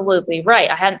absolutely right.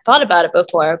 I hadn't thought about it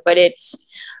before, but it's,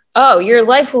 your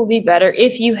life will be better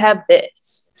if you have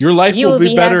this. Your life will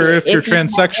be better if you're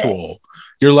transsexual.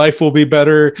 Your life will be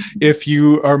better if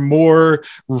you are more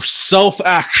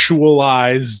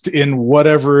self-actualized in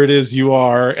whatever it is you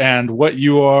are, and what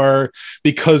you are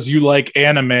because you like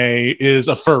anime is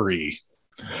a furry.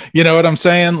 You know what I'm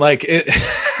saying? Like it.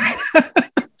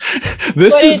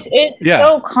 It's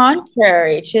so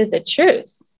contrary to the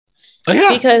truth.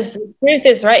 Because the truth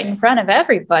is right in front of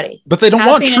everybody. But they don't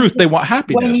want truth; they want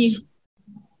happiness.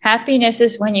 Happiness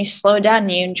is when you slow down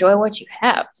and you enjoy what you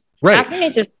have. Right.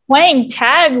 Happiness is playing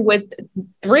tag with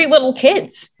 3 little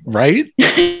kids. Right.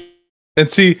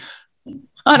 And see,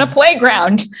 on a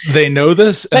playground. They know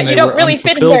this, and you don't really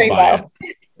fit in very well.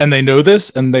 And they know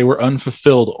this, and they were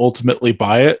unfulfilled ultimately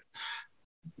by it.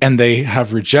 And they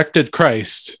have rejected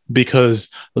Christ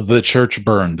because the church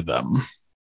burned them.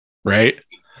 Right.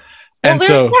 Well, and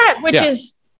so that, which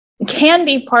can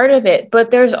be part of it, but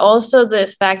there's also the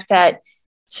fact that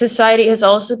society has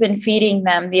also been feeding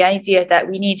them the idea that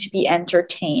we need to be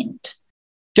entertained.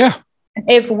 Yeah.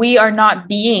 If we are not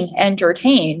being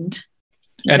entertained.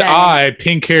 And I,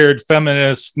 pink-haired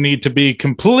feminist, need to be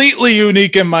completely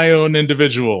unique in my own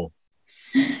individual.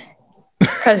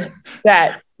 Because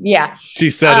that, yeah. She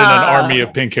said in an army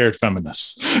of pink-haired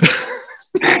feminists.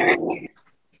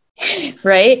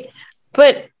 Right?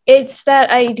 But it's that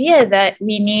idea that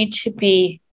we need to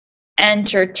be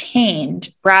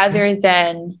entertained rather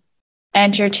than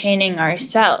entertaining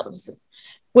ourselves,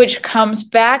 which comes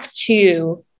back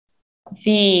to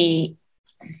an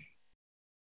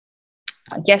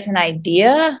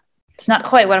idea. It's not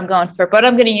quite what I'm going for, but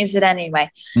I'm going to use it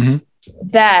anyway.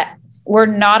 That we're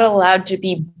not allowed to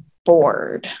be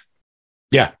bored.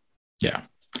 Yeah.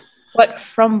 But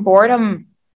from boredom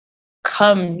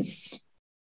comes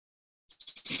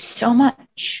so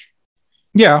much.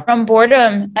 Yeah. From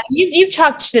boredom, you've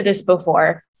talked to this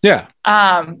before. Yeah.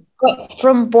 But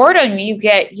from boredom, you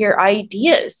get your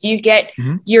ideas, you get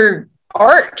your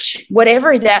art,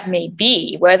 whatever that may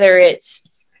be, whether it's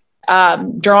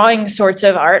drawing sorts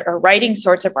of art or writing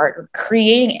sorts of art or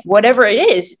creating it, whatever it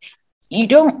is. You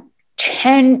don't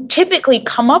typically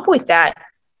come up with that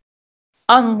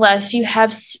unless you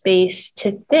have space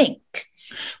to think.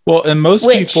 Well, and most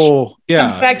people,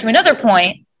 comes back to another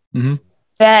point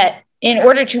that in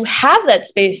order to have that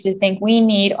space to think, we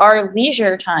need our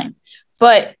leisure time.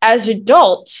 But as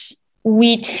adults,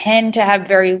 we tend to have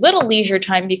very little leisure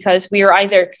time because we are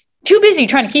either too busy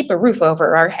trying to keep a roof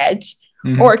over our heads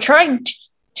or trying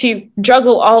to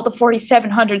juggle all the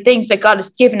 4,700 things that God has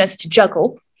given us to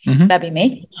juggle. That'd be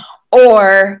me.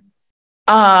 Or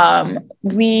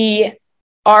we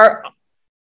are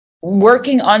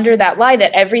working under that lie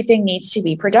that everything needs to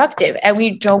be productive, and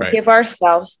we don't give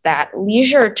ourselves that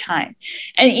leisure time.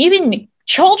 And even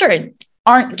children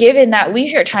aren't given that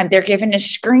leisure time. They're given a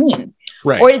screen,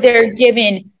 or they're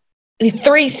given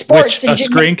 3 sports. Which a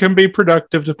screen can be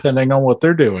productive depending on what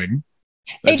they're doing.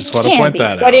 I just want to point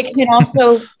that out. But it can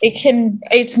also,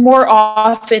 it's more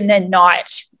often than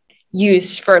not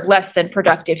used for less than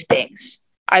productive things.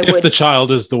 If the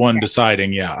child is the one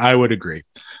deciding, I would agree.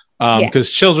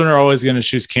 Because children are always going to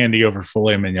choose candy over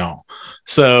filet mignon.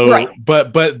 So,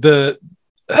 but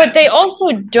they also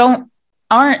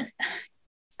aren't,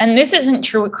 and this isn't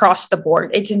true across the board.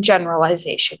 It's a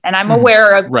generalization, and I'm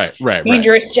aware of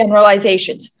dangerous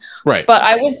generalizations. But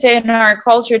I would say in our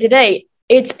culture today,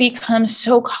 it's become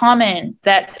so common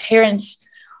that parents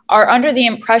are under the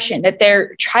impression that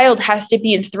their child has to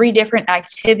be in 3 different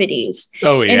activities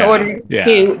in order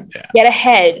to get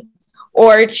ahead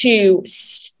or to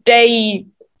stay.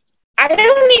 I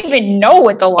don't even know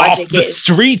what the logic off the is.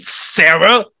 Streets,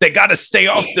 Sarah. They got to stay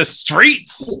off the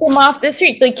streets. Keep him off the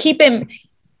streets. Like keep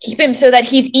him so that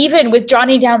he's even with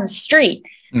Johnny down the street.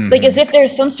 Like as if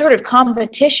there's some sort of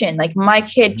competition. Like my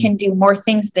kid can do more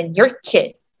things than your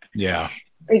kid. Yeah.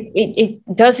 It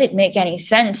doesn't make any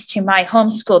sense to my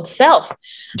homeschooled self.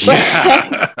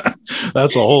 Yeah.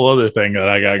 That's a whole other thing that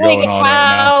I got going on right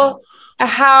now.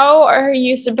 How are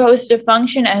you supposed to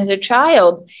function as a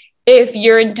child if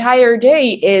your entire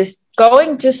day is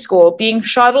going to school, being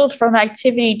shuttled from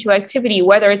activity to activity,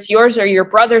 whether it's yours or your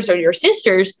brother's or your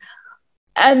sister's,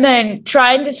 and then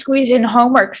trying to squeeze in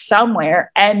homework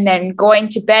somewhere, and then going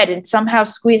to bed and somehow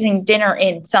squeezing dinner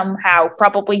in somehow,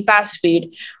 probably fast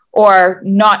food or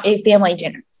not a family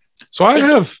dinner? So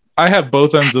I have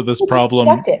both ends of this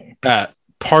problem at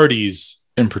parties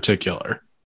in particular.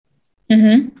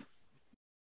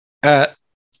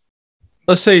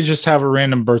 Let's say you just have a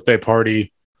random birthday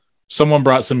party. Someone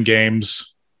brought some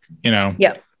games,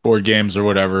 board games or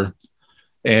whatever.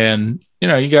 And,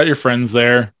 you got your friends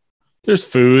there. There's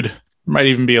food. There might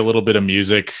even be a little bit of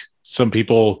music. Some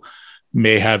people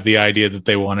may have the idea that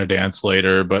they want to dance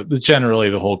later, but generally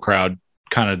the whole crowd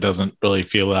kind of doesn't really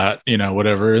feel that,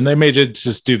 whatever. And they may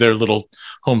just do their little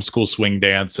homeschool swing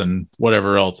dance and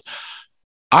whatever else.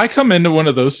 I come into one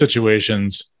of those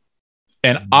situations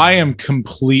and I am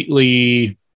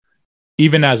completely,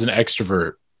 even as an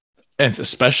extrovert, and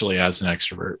especially as an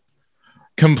extrovert,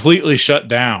 completely shut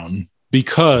down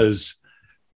because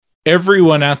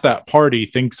everyone at that party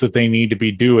thinks that they need to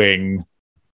be doing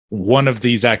one of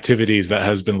these activities that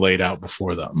has been laid out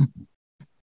before them.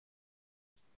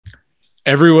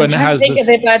 Everyone has think this.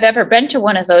 If I've ever been to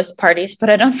one of those parties,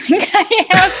 but I don't think I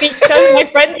have because my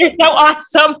friends are so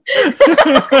awesome.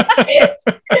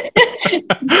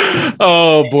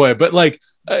 Oh boy. But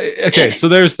okay, so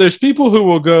there's people who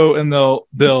will go and they'll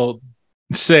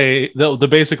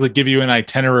basically give you an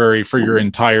itinerary for your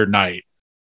entire night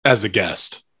as a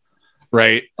guest,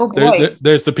 right? Oh boy.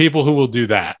 There's the people who will do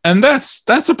that, and that's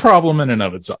a problem in and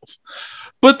of itself.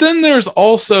 But then there's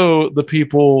also the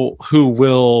people who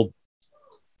will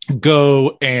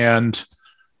go and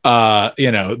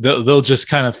they'll just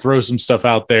kind of throw some stuff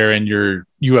out there and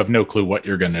you have no clue what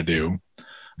you're going to do.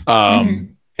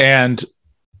 And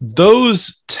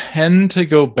those tend to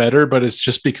go better, but it's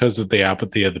just because of the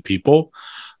apathy of the people.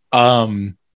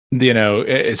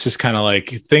 It's just kind of like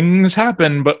things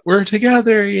happen, but we're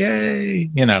together. Yay.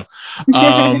 But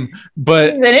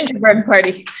it's an introvert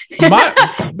party.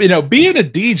 Being a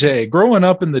DJ, growing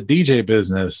up in the DJ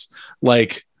business,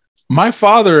 my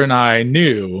father and I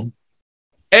knew,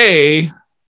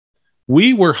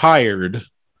 we were hired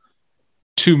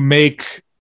to make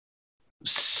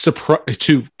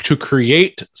to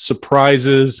create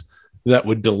surprises that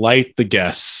would delight the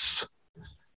guests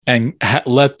and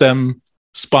let them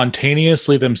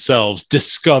spontaneously themselves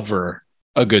discover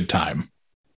a good time.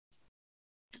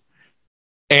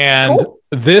 And cool.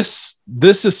 This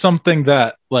is something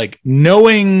that,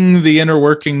 knowing the inner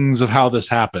workings of how this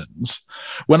happens,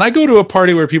 when I go to a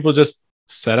party where people just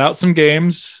set out some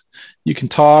games, you can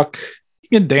talk, you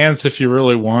can dance if you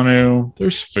really want to,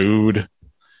 there's food,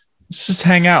 let's just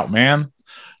hang out, man.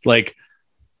 At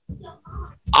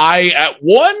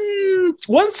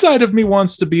one side of me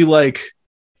wants to be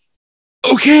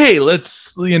okay,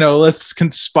 let's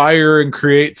conspire and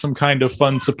create some kind of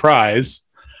fun surprise.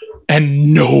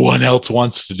 and no one else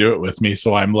wants to do it with me.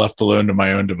 So I'm left alone to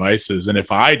my own devices. And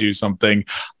if I do something,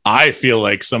 I feel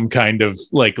like some kind of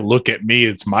like, look at me,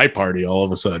 it's my party all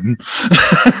of a sudden.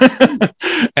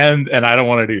 and I don't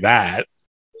want to do that.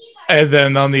 And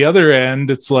then on the other end,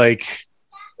 it's like,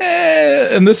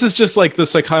 and this is just like the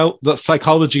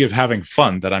psychology of having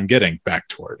fun that I'm getting back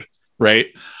toward, right?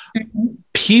 Mhm.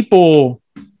 People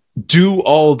do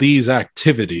all these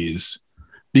activities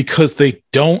because they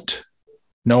don't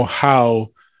know how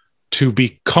to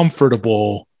be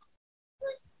comfortable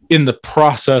in the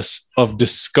process of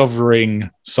discovering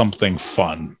something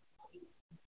fun.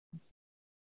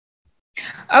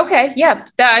 Okay, yeah,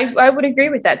 I would agree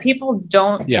with that. People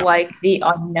don't Yeah. like the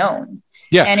unknown.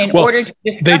 Yeah. And in well, order to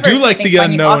they discover do like something the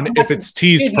fun, you unknown often if have it's to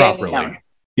teased do the properly. unknown.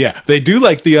 Yeah, they do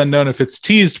like the unknown if it's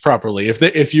teased properly. If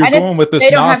you're And if going with this they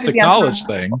don't have to Gnostic be knowledge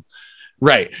uncomfortable. thing,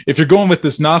 right? If you're going with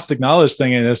this Gnostic knowledge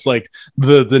thing, and it's like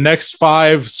the next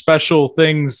 5 special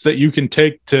things that you can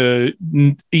take to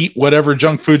eat whatever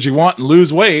junk food you want and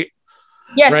lose weight.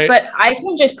 Yes, Right. but I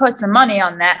can just put some money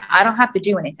on that. I don't have to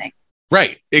do anything.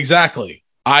 Right, exactly.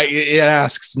 It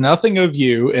asks nothing of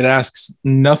you. It asks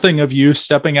nothing of you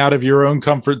stepping out of your own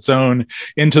comfort zone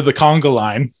into the conga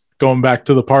line, going back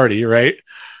to the party, right?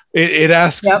 It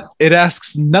asks Yep. it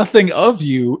asks nothing of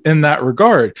you in that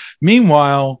regard.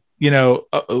 Meanwhile,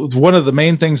 one of the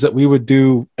main things that we would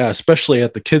do, especially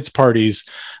at the kids' parties,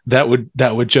 that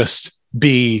would just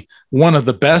be one of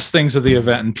the best things of the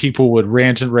event, and people would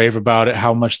rant and rave about it,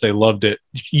 how much they loved it,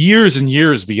 years and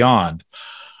years beyond.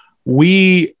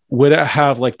 We would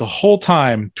have, like, the whole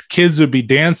time kids would be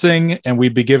dancing, and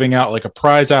we'd be giving out like a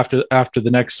prize after the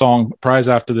next song,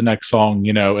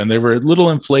 and they were little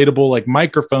inflatable like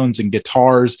microphones and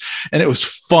guitars, and it was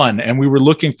fun. And we were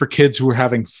looking for kids who were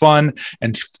having fun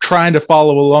and trying to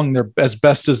follow along as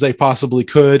best as they possibly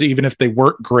could, even if they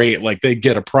weren't great, like they'd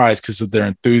get a prize because of their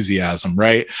enthusiasm,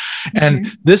 right? And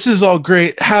this is all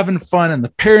great, having fun, and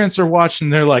the parents are watching.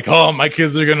 They're like, oh, my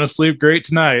kids are gonna sleep great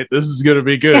tonight, this is gonna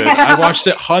be good. I watched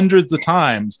it hundreds of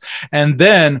times. And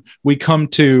then we come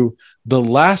to the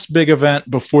last big event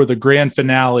before the grand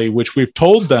finale, which we've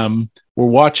told them we're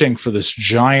watching for this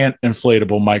giant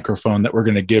inflatable microphone that we're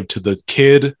going to give to the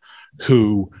kid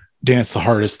who danced the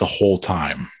hardest the whole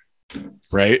time,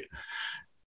 right?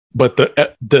 But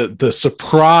the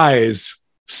surprise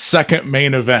second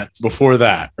main event before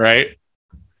that, right?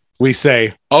 We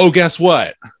say, oh, guess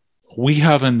what? We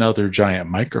have another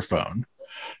giant microphone.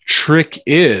 Trick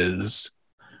is,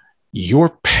 your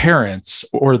parents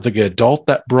or the adult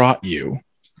that brought you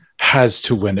has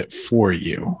to win it for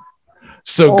you.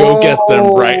 So go get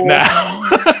them right now.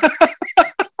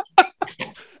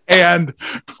 And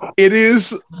it is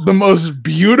the most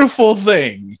beautiful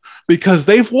thing, because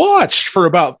they've watched for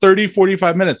about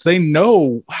 30-45 minutes. They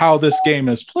know how this game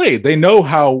is played. They know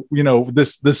how,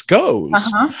 this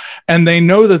goes. And they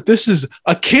know that this is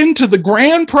akin to the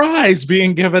grand prize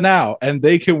being given out, and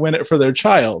they can win it for their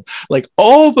child. Like,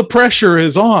 all the pressure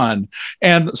is on.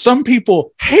 And some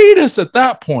people hate us at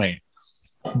that point.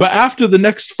 But after the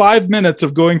next 5 minutes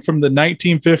of going from the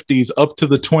 1950s up to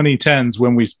the 2010s,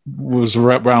 when was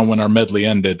around when our medley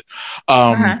ended,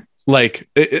 like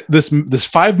this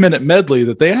 5-minute medley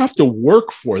that they have to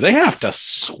work for, they have to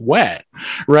sweat,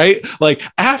 right? Like,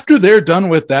 after they're done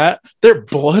with that, their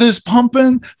blood is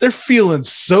pumping. They're feeling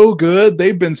so good.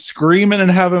 They've been screaming and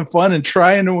having fun and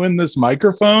trying to win this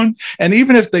microphone. And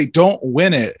even if they don't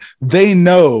win it, they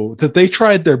know that they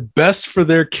tried their best for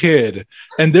their kid,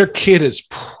 and their kid is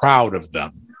proud of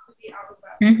them.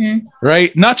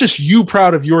 Right? Not just you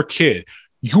proud of your kid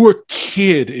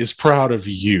is proud of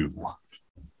you.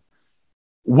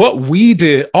 What we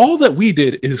did, all that we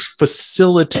did, is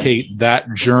facilitate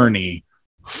that journey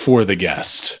for the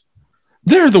guest.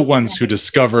 They're the ones who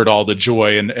discovered all the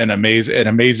joy and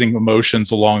amazing emotions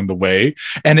along the way.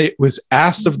 And it was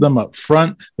asked of them up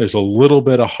front. There's a little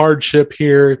bit of hardship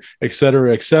here, et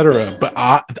cetera, et cetera.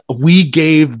 But we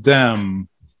gave them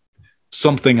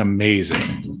something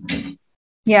amazing.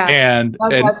 Yeah. And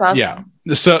that's awesome. Yeah.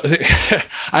 So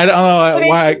I don't know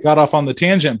why I got off on the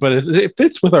tangent, but it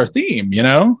fits with our theme,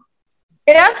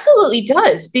 It absolutely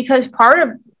does, because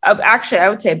part of actually, I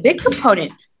would say a big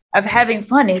component of having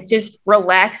fun is just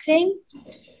relaxing,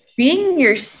 being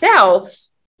yourself,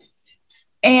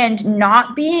 and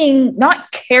not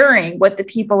caring what the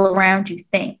people around you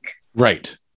think.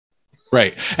 Right.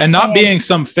 And not being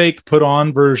some fake put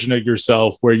on version of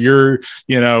yourself where you're,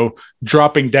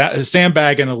 dropping down,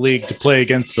 sandbagging a league to play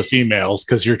against the females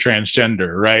because you're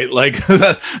transgender, right? Like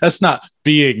that's not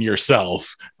being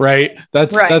yourself, right?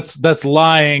 That's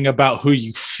lying about who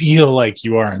you feel like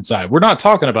you are inside. We're not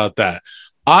talking about that.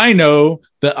 I know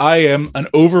that I am an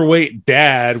overweight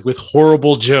dad with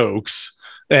horrible jokes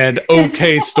and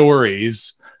okay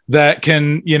stories that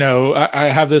can, I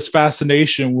have this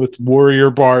fascination with warrior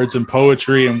bards and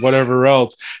poetry and whatever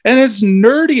else. And it's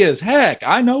nerdy as heck.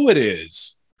 I know it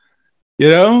is,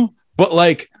 but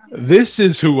like, this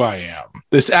is who I am.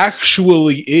 This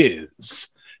actually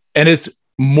is. And it's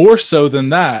more so than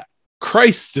that.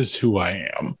 Christ is who I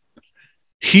am.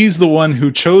 He's the one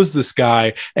who chose this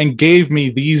guy and gave me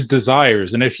these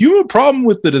desires. And if you have a problem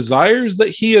with the desires that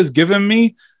he has given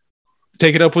me,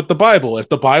 take it up with the Bible. If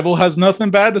the Bible has nothing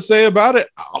bad to say about it,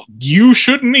 you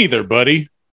shouldn't either, buddy.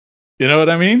 You know what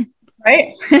I mean?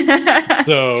 Right.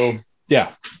 So,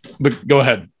 yeah, but go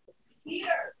ahead.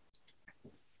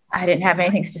 I didn't have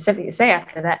anything specific to say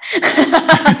after that.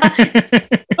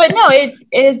 But no,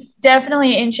 it's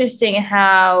definitely interesting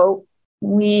how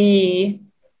we,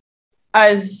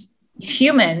 as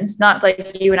humans, not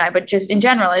like you and I, but just in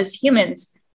general, as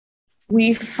humans,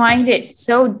 we find it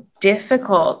so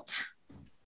difficult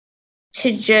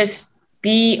to just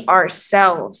be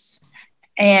ourselves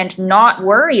and not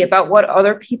worry about what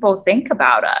other people think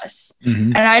about us.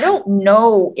 Mm-hmm. And I don't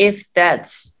know if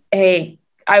that's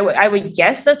I would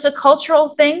guess that's a cultural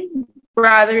thing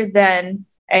rather than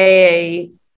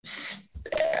a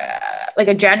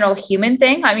general human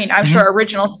thing. I mean, I'm sure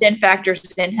original sin factors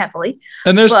in heavily.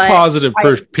 And there's positive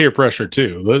peer pressure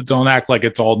too. Don't act like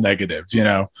it's all negatives,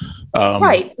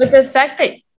 Right. But the fact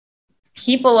that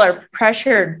people are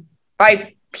pressured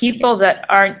by people that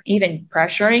aren't even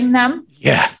pressuring them.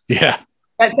 Yeah.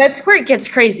 That's where it gets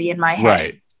crazy in my head.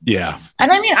 Right. Yeah.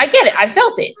 And I mean, I get it. I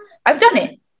felt it. I've done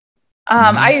it.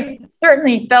 I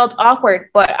certainly felt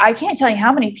awkward, but I can't tell you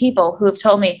how many people who have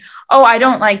told me, oh, I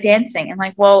don't like dancing. I'm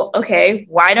like, well, okay,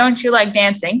 why don't you like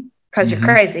dancing? Because you're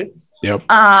crazy. Yep.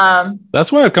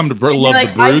 That's why I've come to love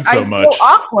the Brood so much. I feel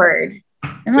awkward.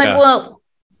 I'm like, well,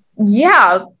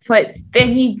 yeah, but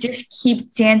then you just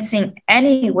keep dancing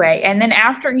anyway. And then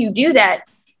after you do that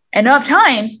enough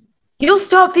times, you'll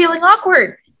stop feeling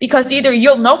awkward because either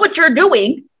you'll know what you're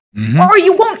doing or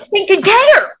you won't think and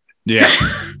care. Yeah.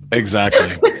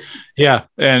 Exactly. Yeah.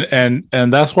 And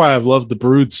that's why I've loved the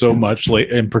Brood so much,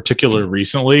 in particular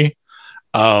recently,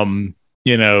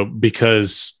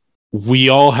 because we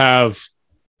all have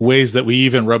ways that we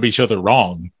even rub each other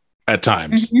wrong at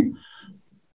times. Mm-hmm.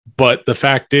 But the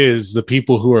fact is, the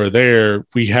people who are there,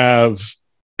 we have,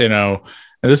 and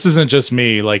this isn't just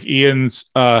me, like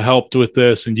Ian's helped with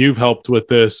this and you've helped with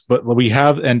this, but we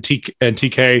have, and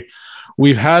TK,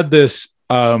 we've had this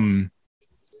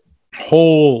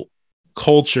whole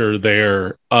culture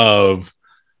there of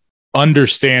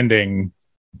understanding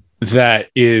that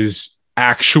is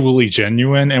actually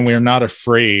genuine, and we're not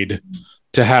afraid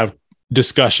to have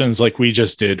discussions like we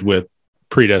just did with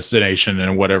predestination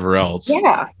and whatever else.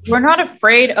 Yeah, we're not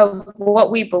afraid of what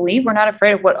we believe. We're not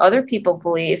afraid of what other people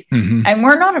believe, and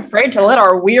we're not afraid to let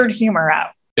our weird humor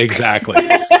out. Exactly.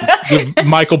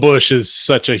 Michael Bush is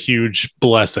such a huge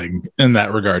blessing in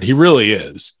that regard. He really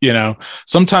is.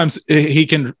 Sometimes he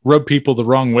can rub people the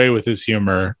wrong way with his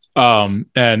humor.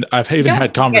 And I've even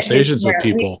had conversations with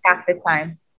people half the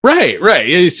time. Right.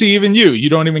 You see, even you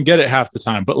don't even get it half the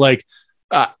time, but like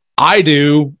I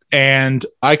do, and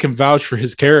I can vouch for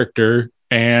his character.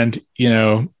 And,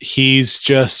 he's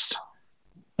just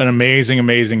an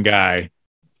amazing guy.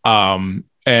 And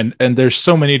there's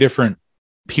so many different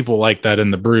people like that in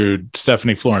the Brood,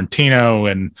 Stephanie Florentino,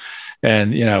 and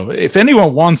if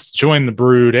anyone wants to join the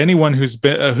Brood, anyone who's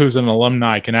an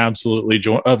alumni can absolutely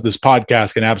join, of this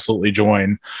podcast can absolutely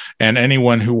join, and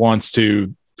anyone who wants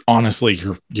to, honestly,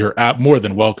 you're more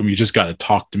than welcome. You just got to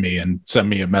talk to me and send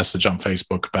me a message on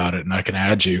Facebook about it, and I can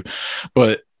add you.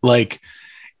 But like,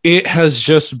 it has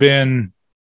just been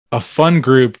a fun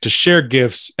group to share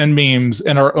gifts and memes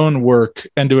and our own work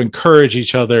and to encourage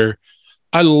each other.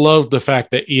 I love the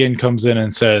fact that Ian comes in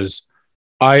and says,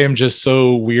 I am just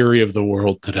so weary of the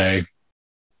world today.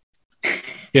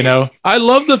 I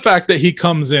love the fact that he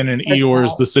comes in and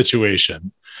Eeyores the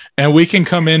situation, and we can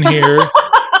come in here.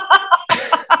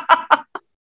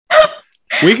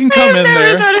 We can come in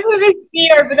there.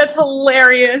 But that's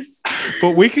hilarious.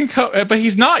 But we can come, but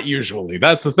he's not usually.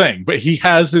 That's the thing. But he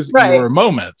has his Eeyore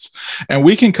moments, and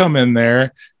we can come in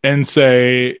there and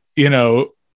say,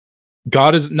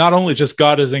 God is not only just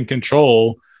God is in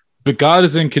control, but God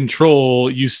is in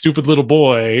control. You stupid little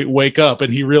boy, wake up.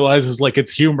 And he realizes like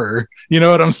it's humor. You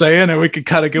know what I'm saying? And we could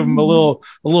kind of give him a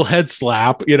little head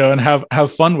slap, and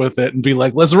have fun with it and be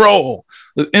like, let's roll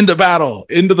into battle,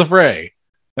 into the fray.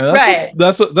 And Right.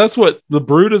 That's what the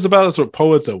Brood is about. That's what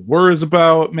Poets at War is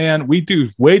about, man. We do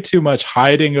way too much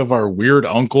hiding of our weird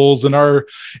uncles in our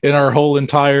whole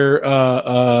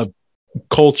entire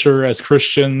culture as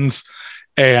Christians.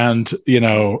 And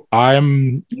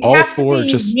I'm You all have to for be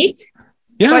just unique,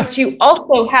 yeah, but you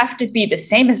also have to be the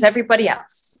same as everybody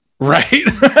else. right.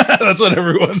 That's what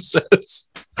everyone says.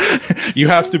 You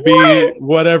have to be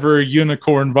whatever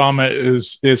unicorn vomit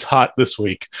is hot this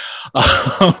week.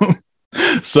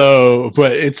 So,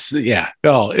 but it's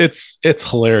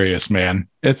hilarious, man.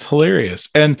 It's hilarious.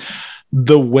 And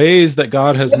the ways that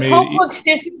God has made Pope looks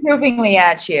disapprovingly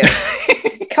at you.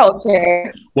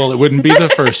 Culture. Well, it wouldn't be the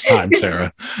first time,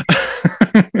 Sarah.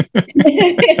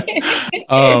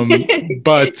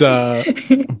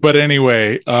 But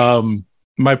anyway, the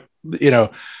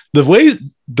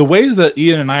ways that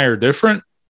Ian and I are different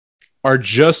are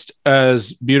just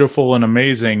as beautiful and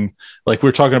amazing. Like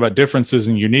we're talking about differences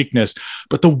and uniqueness,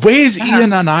 but the ways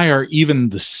Ian and I are even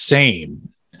the same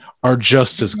are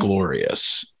just as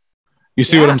glorious. You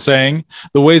see what I'm saying?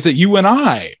 The ways that you and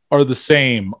I are the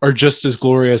same are just as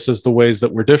glorious as the ways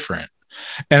that we're different.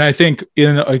 And I think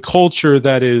in a culture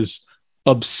that is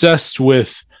obsessed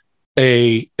with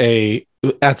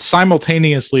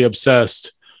simultaneously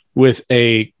obsessed with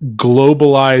a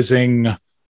globalizing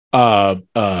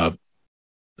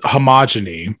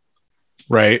homogeny,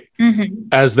 right? Mm-hmm.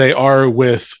 As they are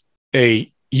with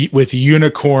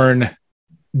unicorn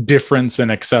difference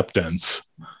and acceptance.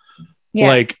 Yeah.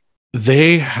 Like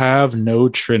they have no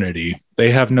Trinity.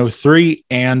 They have no 3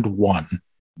 and 1.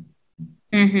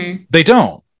 Mm-hmm. They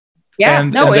don't. Yeah,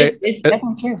 it's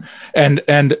definitely true.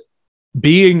 And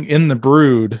being in the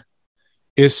Brood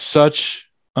is such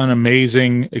an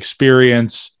amazing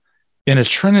experience in a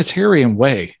Trinitarian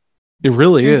way. It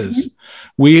really is.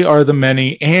 We are the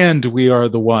many and we are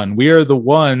the one. We are the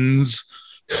ones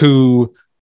who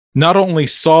not only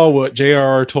saw what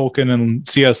J.R.R. Tolkien and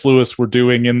C.S. Lewis were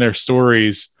doing in their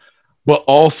stories, but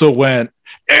also went,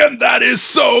 and that is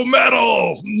so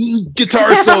metal,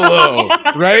 guitar solo,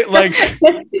 right? Like,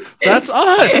 that's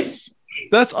us.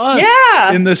 That's us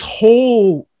in this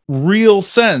whole real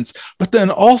sense. But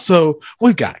then also,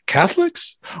 we've got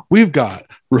Catholics, we've got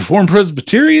Reformed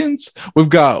Presbyterians, we've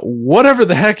got whatever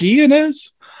the heck Ian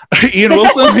is, Ian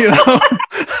Wilson,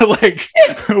 like,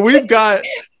 we've got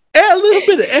a little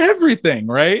bit of everything,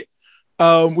 right?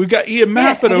 We've got Ian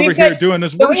Maffett over here doing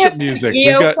his worship music.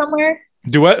 We've got somewhere.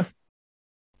 Do what?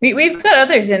 We've got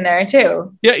others in there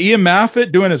too. Yeah, Ian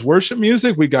Maffett doing his worship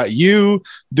music. We got you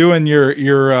doing your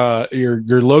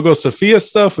Logo Sophia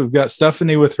stuff. We've got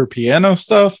Stephanie with her piano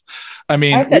stuff. I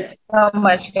mean, I've got so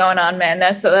much going on, man.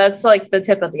 That's like the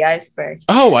tip of the iceberg.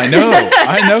 Oh, I know,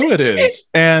 I know it is,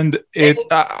 and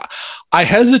I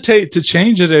hesitate to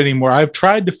change it anymore. I've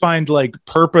tried to find like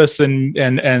purpose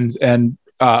and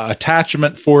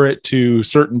attachment for it to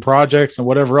certain projects and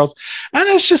whatever else, and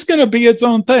it's just going to be its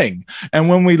own thing. And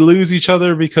when we lose each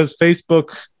other because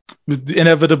Facebook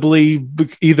inevitably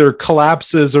either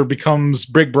collapses or becomes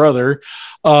Big Brother,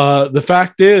 the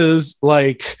fact is,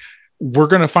 like, we're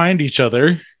going to find each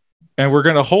other and we're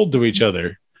going to hold to each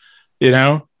other,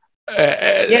 I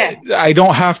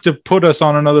don't have to put us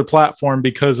on another platform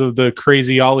because of the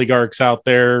crazy oligarchs out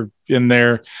there in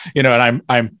there, and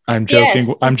I'm joking.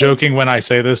 Yes, I'm joking when I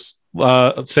say this,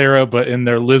 Sarah, but in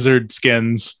their lizard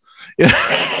skins,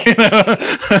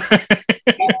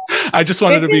 I just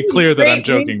wanted to be clear that I'm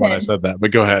joking when I said that,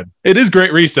 but go ahead. It is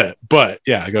Great Reset, but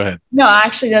yeah, go ahead. No,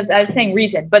 actually, I was saying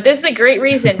reason, but this is a great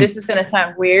reason. This is going to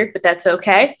sound weird, but that's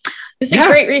okay. This is a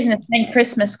great reason to send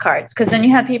Christmas cards, because then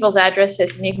you have people's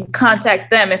addresses and you can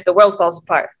contact them if the world falls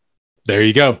apart. There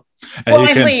you go.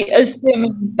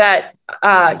 Assuming that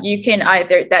you can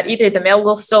either the mail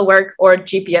will still work or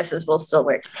GPSs will still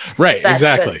work. Right,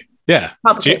 exactly. Yeah.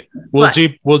 We'll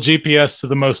GPS to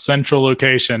the most central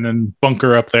location and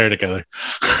bunker up there together.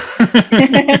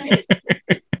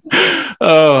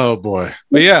 Oh boy.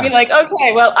 But yeah. Be like,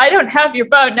 okay, well, I don't have your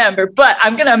phone number, but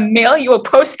I'm gonna mail you a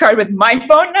postcard with my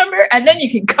phone number and then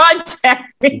you can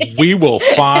contact me. We will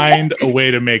find a way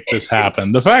to make this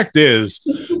happen. The fact is,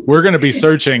 we're gonna be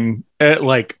searching at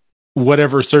like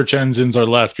whatever search engines are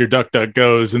left, your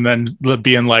DuckDuckGo's, and then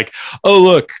being like, oh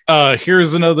look,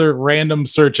 here's another random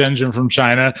search engine from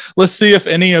China. Let's see if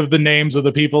any of the names of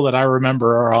the people that I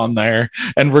remember are on there,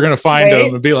 and we're gonna find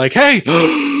them and be like, hey,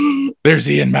 there's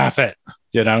Ian Maffett,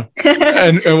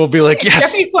 and we'll be like,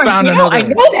 yes, found another. I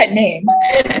know that name.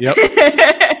 Yep.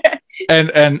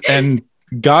 and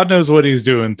God knows what he's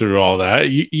doing through all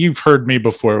that. You've heard me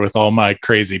before with all my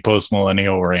crazy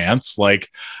post-millennial rants.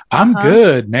 Like, I'm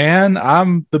good, man.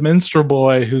 I'm the minstrel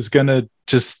boy who's going to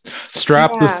Just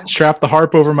strap the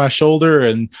harp over my shoulder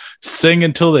and sing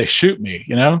until they shoot me,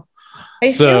 you know?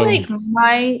 I feel like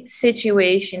my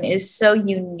situation is so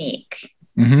unique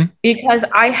because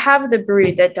I have the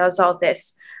brood that does all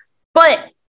this, but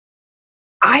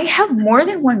I have more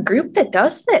than one group that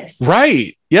does this.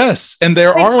 Right. Yes. And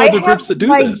there are other groups that do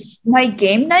this. My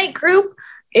game night group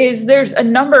there's a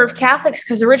number of Catholics,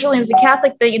 because originally it was a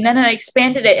Catholic thing and then I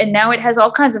expanded it and now it has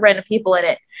all kinds of random people in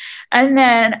it. And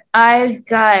then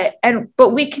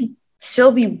but we can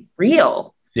still be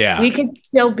real. Yeah. We can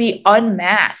still be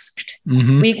unmasked.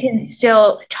 We can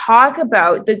still talk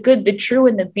about the good, the true,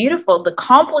 and the beautiful, the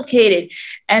complicated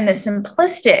and the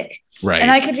simplistic. Right. And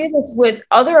I could do this with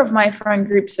other of my friend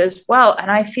groups as well.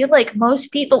 And I feel like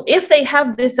most people, if they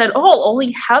have this at all,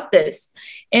 only have this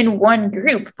in one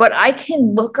group. But I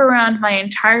can look around my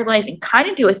entire life and kind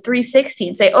of do a 360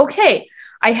 and say, okay,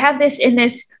 I have this in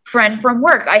this friend from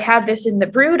work. I have this in the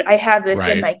brood. I have this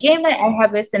in my game night. I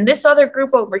have this in this other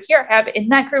group over here. I have it in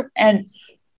that group. And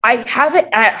I have it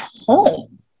at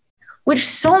home, which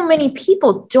so many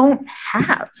people don't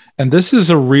have. And this is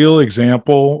a real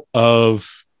example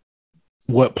of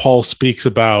what Paul speaks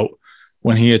about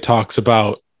when he talks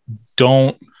about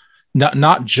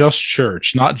not just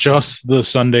church, not just the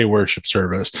Sunday worship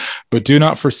service, but do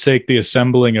not forsake the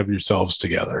assembling of yourselves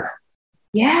together.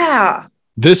 Yeah.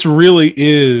 This really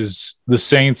is the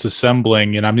saints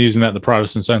assembling, and I'm using that in the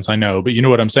Protestant sense, I know, but you know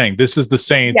what I'm saying. This is the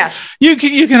saints. Yeah.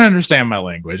 You can understand my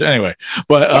language anyway.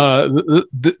 But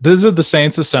these are the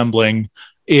saints assembling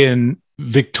in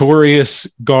victorious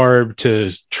garb to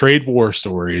trade war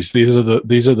stories. These are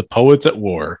the poets at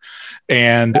war,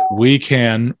 and we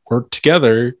can work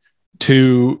together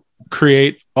to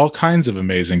create all kinds of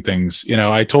amazing things. You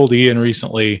know, I told Ian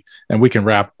recently, and we can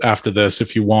wrap after this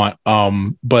if you want.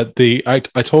 But I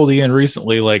told Ian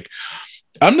recently, like,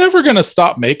 I'm never going to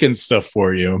stop making stuff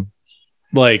for you.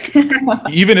 Like,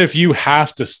 even if you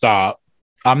have to stop,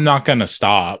 I'm not going to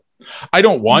stop. I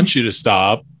don't want you to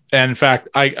stop. And in fact,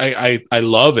 I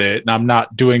love it. And I'm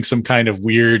not doing some kind of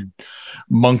weird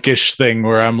monkish thing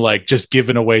where I'm like just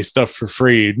giving away stuff for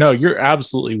free. No, you're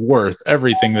absolutely worth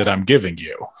everything that I'm giving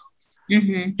you.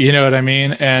 You know what I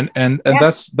mean? And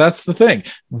that's the thing.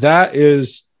 That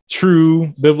is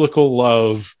true biblical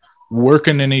love,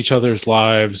 working in each other's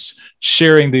lives,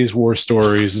 sharing these war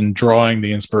stories and drawing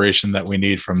the inspiration that we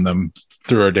need from them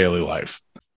through our daily life.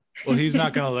 Well, he's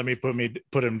not going to let me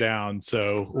put him down,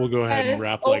 so we'll go ahead and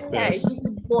wrap like this. This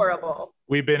is horrible.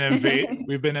 We've been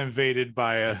invaded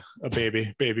by a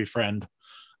baby friend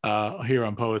here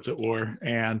on Poets at War,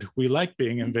 and we like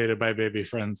being invaded by baby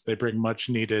friends. They bring much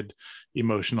needed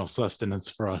emotional sustenance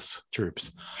for us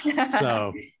troops.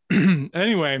 So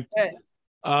anyway,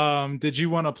 did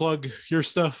you want to plug your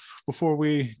stuff before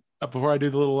I do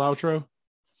the little outro?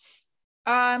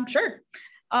 Sure.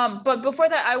 But before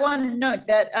that, I want to note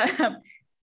that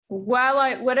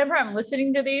whenever I'm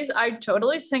listening to these, I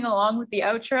totally sing along with the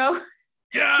outro.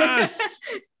 Yes.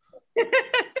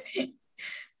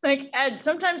 And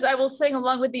sometimes I will sing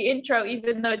along with the intro,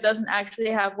 even though it doesn't actually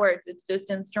have words. It's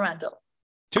just instrumental.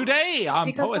 Today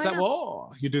on Poets at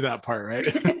War. You do that part,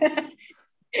 right?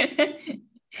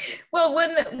 Well,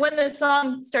 when the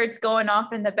song starts going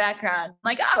off in the background,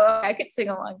 like, oh, I could sing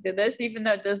along to this, even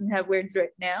though it doesn't have words right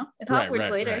now. It has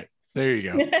words later. Right. There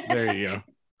you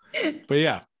go. But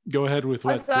yeah, go ahead with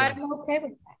what. So I'm okay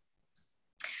with that.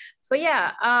 But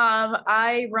yeah,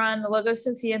 I run Logo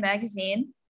Sophia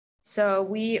magazine. So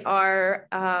we are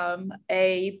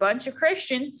a bunch of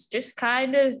Christians just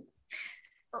kind of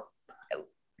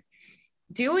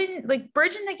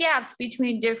bridging the gaps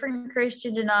between different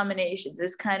Christian denominations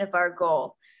is kind of our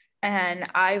goal. And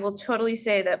I will totally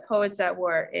say that Poets at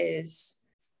War is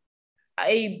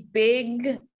a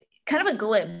big kind of a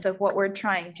glimpse of what we're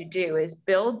trying to do, is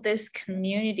build this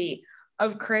community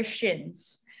of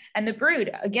Christians. And the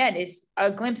brood, again, is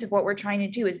a glimpse of what we're trying to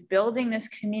do, is building this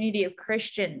community of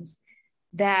Christians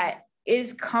that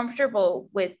is comfortable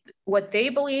with what they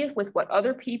believe, with what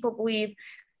other people believe,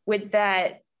 with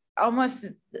that almost,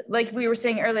 like we were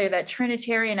saying earlier, that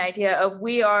Trinitarian idea of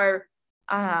we are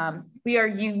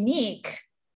unique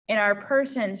in our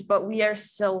persons, but we are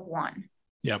still one.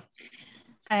 Yep.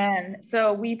 And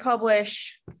so we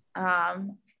publish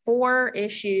 4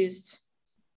 issues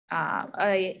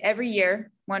every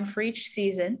year, one for each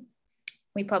season.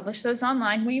 We publish those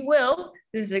online.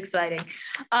 This is exciting.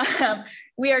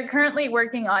 We are currently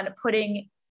working on putting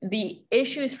the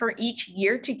issues for each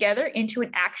year together into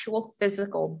an actual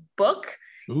physical book.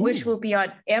 Ooh. Which will be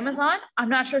on Amazon. I'm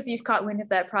not sure if you've caught wind of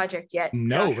that project yet.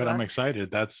 No, Joshua. But I'm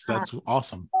excited. That's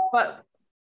awesome. But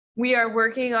we are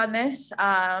working on this.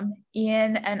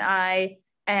 Ian and I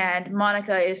and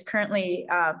Monica is currently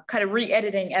kind of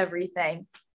re-editing everything.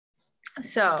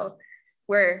 So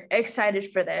we're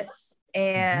excited for this.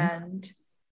 And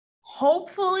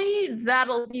hopefully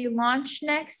that'll be launched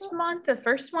next month, the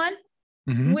first one.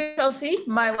 We shall see.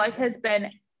 My life has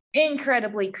been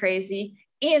incredibly crazy.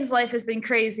 Ian's life has been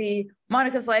crazy.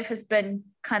 Monica's life has been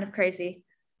kind of crazy.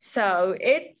 So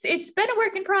it's been a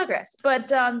work in progress, but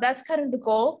that's kind of the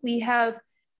goal. We have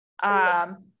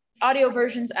audio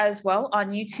versions as well on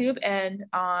YouTube and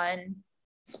on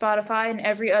Spotify and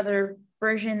every other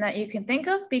version that you can think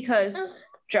of, because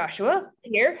Joshua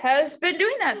here has been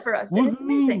doing that for us, and it's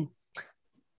amazing.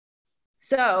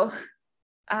 So,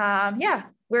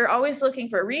 we're always looking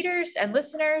for readers and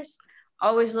listeners,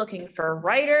 always looking for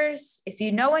writers. If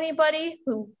you know anybody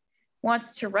who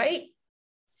wants to write,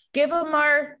 give them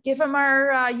our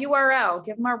URL,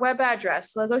 give them our web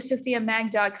address,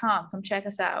 logosophiamag.com. Come check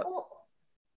us out.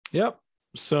 Yep.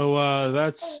 So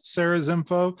that's Sarah's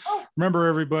info. Remember,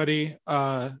 everybody,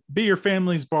 be your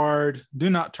family's bard. Do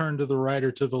not turn to the right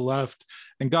or to the left,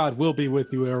 and God will be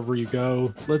with you wherever you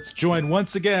go. Let's join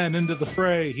once again into the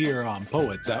fray here on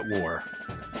Poets at War.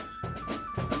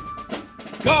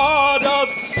 God of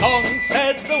song,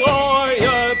 said the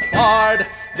warrior bard,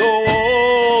 though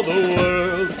all the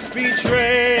world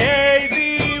betray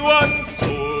thee, one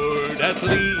sword at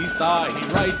least thy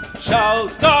right shall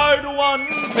guard, one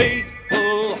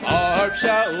faithful harp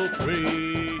shall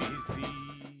praise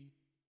thee.